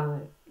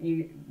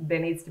 there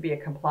needs to be a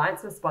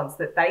compliance response,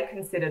 that they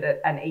considered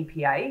it an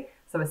EPA,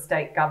 so a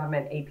state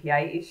government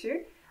EPA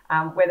issue,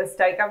 where the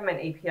state government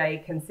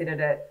EPA considered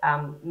it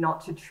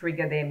not to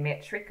trigger their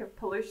metric of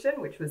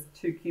pollution, which was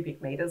 2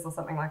 cubic meters or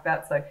something like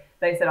that. So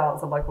they said, oh,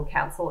 it's a local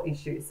council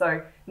issue.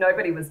 So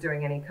nobody was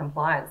doing any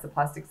compliance. The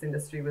plastics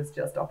industry was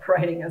just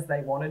operating as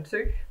they wanted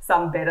to,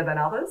 some better than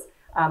others,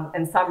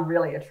 and some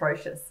really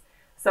atrocious.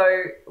 So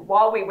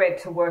while we went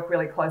to work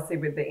really closely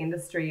with the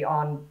industry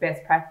on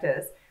best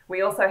practice,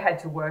 we also had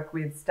to work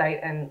with state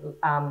and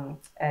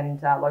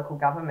local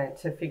government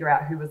to figure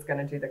out who was going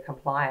to do the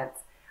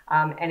compliance.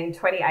 And in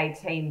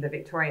 2018, the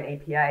Victorian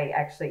EPA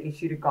actually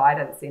issued a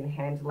guidance in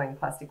handling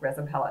plastic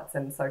resin pellets.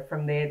 And so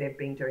from there, they've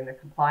been doing the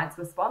compliance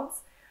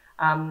response.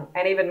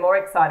 And even more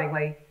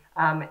excitingly,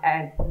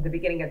 at the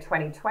beginning of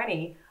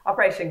 2020,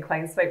 Operation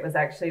Clean Sweep was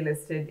actually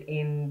listed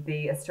in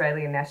the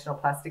Australian National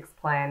Plastics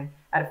Plan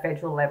at a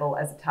federal level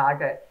as a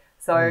target.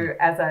 So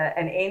as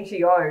an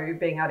NGO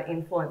being able to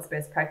influence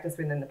best practice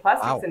within the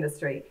plastics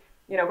industry,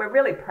 we're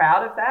really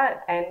proud of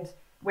that. And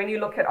when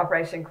you look at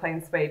Operation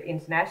Clean Sweep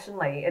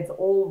internationally, it's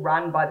all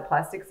run by the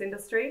plastics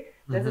industry.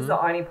 This is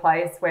the only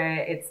place where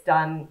it's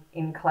done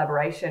in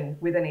collaboration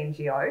with an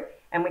NGO.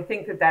 And we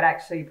think that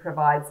actually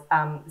provides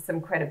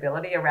some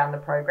credibility around the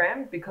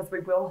program, because we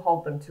will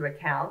hold them to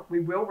account. We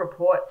will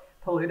report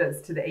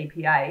polluters to the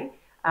EPA.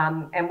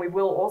 And we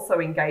will also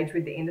engage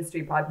with the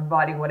industry by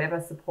providing whatever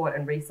support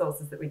and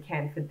resources that we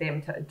can for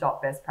them to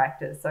adopt best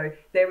practice. So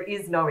there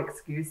is no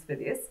excuse for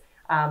this.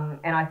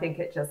 And I think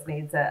it just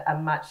needs a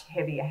much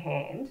heavier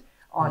hand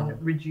on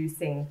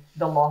reducing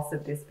the loss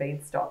of this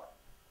feedstock.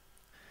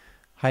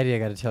 Heidi, I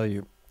got to tell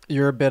you,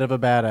 you're a bit of a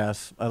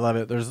badass. I love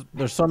it.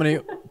 There's so many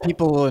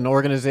people and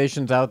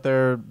organizations out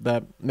there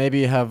that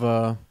maybe have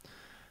a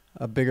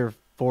bigger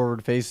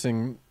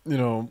forward-facing,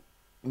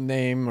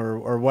 name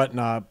or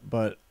whatnot,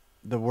 but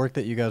the work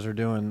that you guys are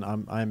doing,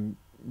 I'm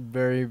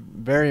very,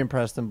 very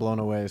impressed and blown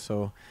away.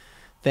 So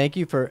thank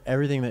you for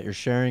everything that you're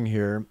sharing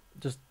here.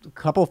 Just a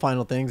couple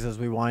final things as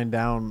we wind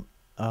down.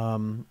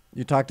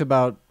 You talked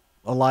about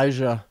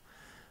Elijah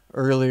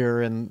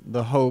earlier and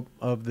the hope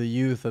of the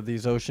youth of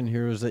these ocean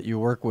heroes that you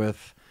work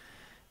with.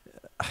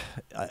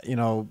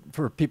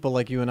 For people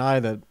like you and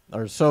I that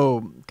are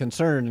so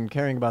concerned and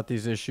caring about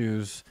these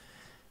issues,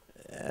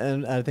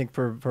 and I think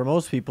for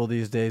most people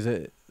these days,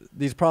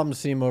 these problems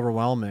seem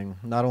overwhelming.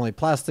 Not only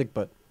plastic,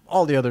 but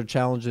all the other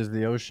challenges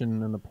the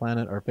ocean and the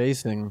planet are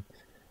facing.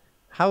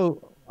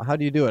 How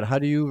do you do it? How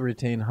do you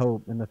retain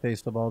hope in the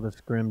face of all this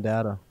grim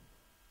data?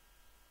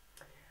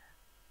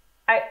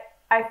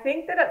 I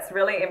think that it's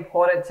really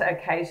important to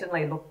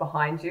occasionally look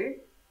behind you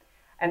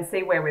and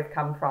see where we've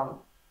come from,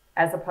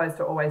 as opposed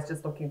to always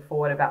just looking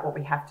forward about what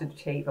we have to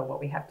achieve and what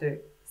we have to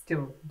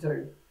still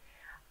do.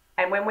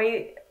 And when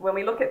we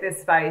look at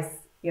this space,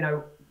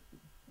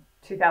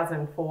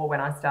 2004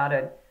 when I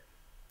started,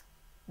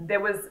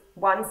 there was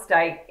one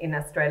state in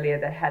Australia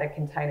that had a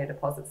container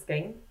deposit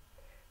scheme.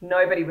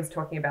 Nobody was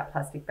talking about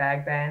plastic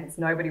bag bans.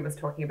 Nobody was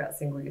talking about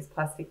single-use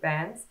plastic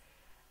bans.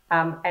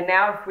 And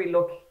now if we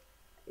look,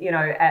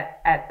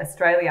 at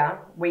Australia,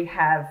 we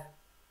have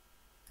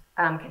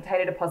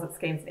container deposit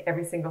schemes in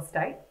every single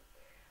state.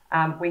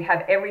 We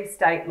have every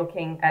state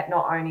looking at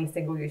not only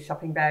single-use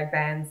shopping bag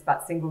bans,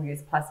 but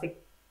single-use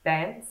plastic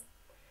bans.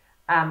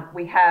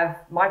 We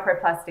have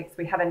microplastics.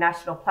 We have a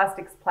national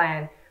plastics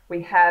plan.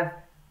 We have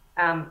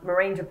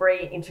marine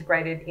debris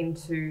integrated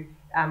into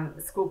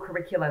school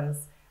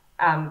curriculums.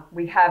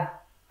 We have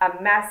a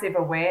massive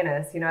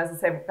awareness. As I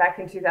said, back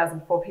in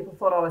 2004, people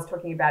thought I was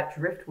talking about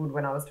driftwood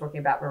when I was talking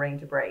about marine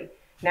debris.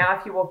 Now,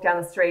 if you walk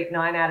down the street,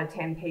 9 out of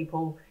 10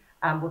 people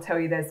will tell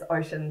you our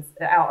oceans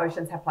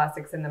have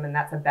plastics in them, and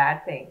that's a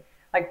bad thing.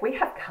 Like, we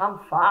have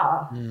come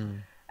far.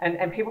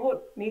 And people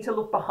need to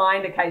look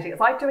behind occasionally. It's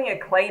like doing a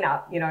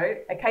cleanup,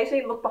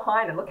 occasionally look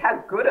behind and look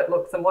how good it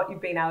looks and what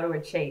you've been able to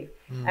achieve.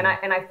 And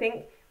I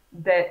think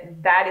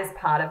that is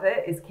part of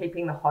it, is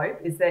keeping the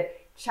hope, is that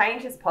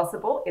change is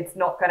possible. It's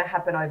not going to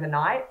happen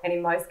overnight. And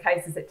in most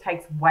cases, it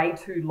takes way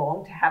too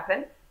long to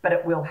happen, but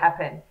it will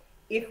happen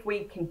if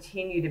we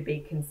continue to be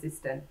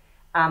consistent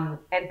and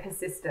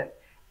persistent.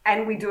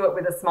 And we do it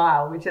with a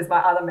smile, which is my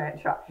other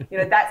mantra.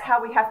 That's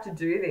how we have to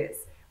do this.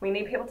 We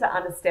need people to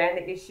understand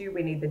the issue.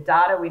 We need the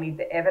data, we need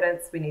the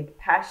evidence, we need the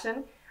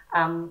passion,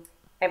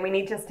 and we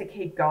need just to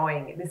keep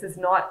going. This is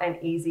not an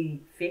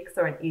easy fix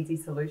or an easy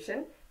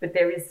solution, but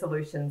there is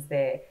solutions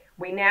there.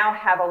 We now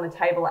have on the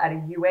table at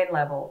a UN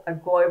level a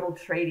global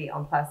treaty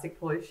on plastic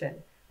pollution.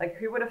 Like,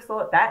 who would have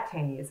thought that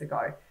 10 years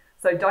ago?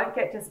 So don't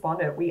get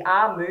despondent. We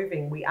are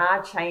moving, we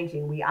are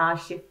changing, we are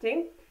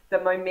shifting. The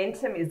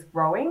momentum is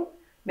growing.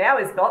 Now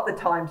is not the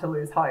time to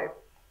lose hope.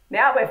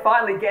 Now we're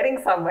finally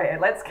getting somewhere.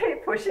 Let's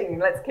keep pushing,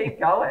 let's keep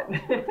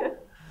going.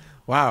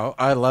 Wow,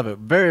 I love it.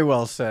 Very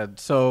well said.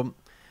 So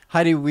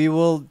Heidi, we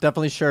will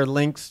definitely share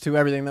links to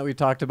everything that we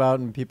talked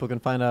about, and people can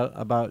find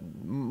out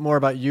more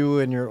about you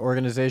and your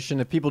organization.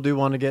 If people do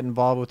want to get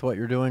involved with what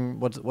you're doing,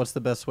 what's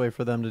the best way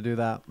for them to do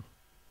that?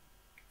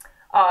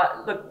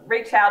 Look,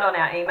 reach out on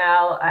our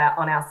email,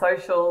 on our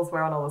socials.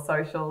 We're on all the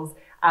socials.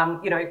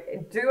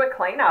 Do a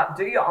cleanup,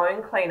 do your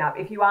own cleanup.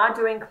 If you are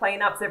doing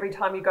cleanups every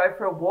time you go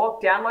for a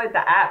walk, download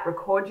the app,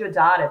 record your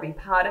data, be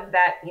part of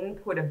that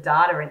input of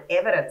data and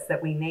evidence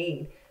that we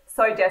need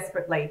so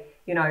desperately,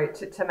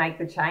 to make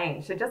the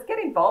change. So just get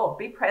involved,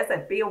 be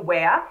present, be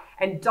aware,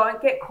 and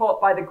don't get caught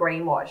by the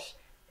greenwash.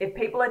 If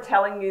people are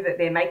telling you that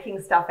they're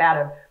making stuff out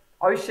of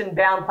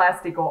ocean-bound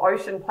plastic or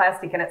ocean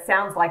plastic and it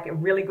sounds like a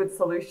really good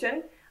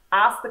solution,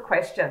 ask the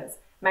questions.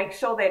 Make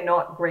sure they're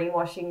not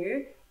greenwashing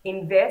you.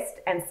 Invest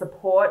and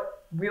support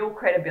real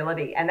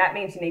credibility. And that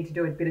means you need to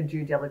do a bit of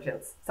due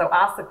diligence. So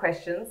ask the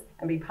questions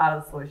and be part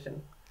of the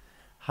solution.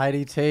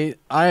 Heidi Tait,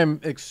 I am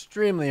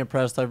extremely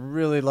impressed. I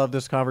really love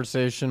this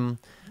conversation.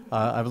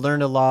 I've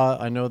learned a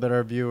lot. I know that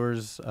our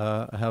viewers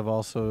have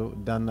also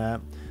done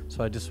that.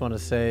 So I just want to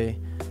say,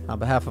 on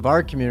behalf of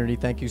our community,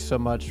 thank you so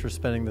much for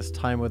spending this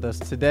time with us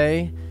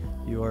today.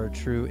 You are a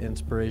true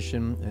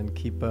inspiration, and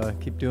keep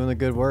doing the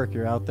good work.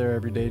 You're out there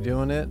every day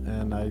doing it,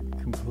 and I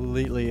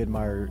completely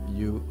admire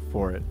you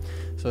for it.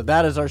 So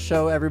that is our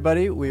show,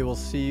 everybody. We will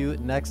see you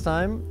next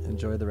time.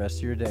 Enjoy the rest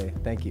of your day.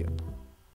 Thank you.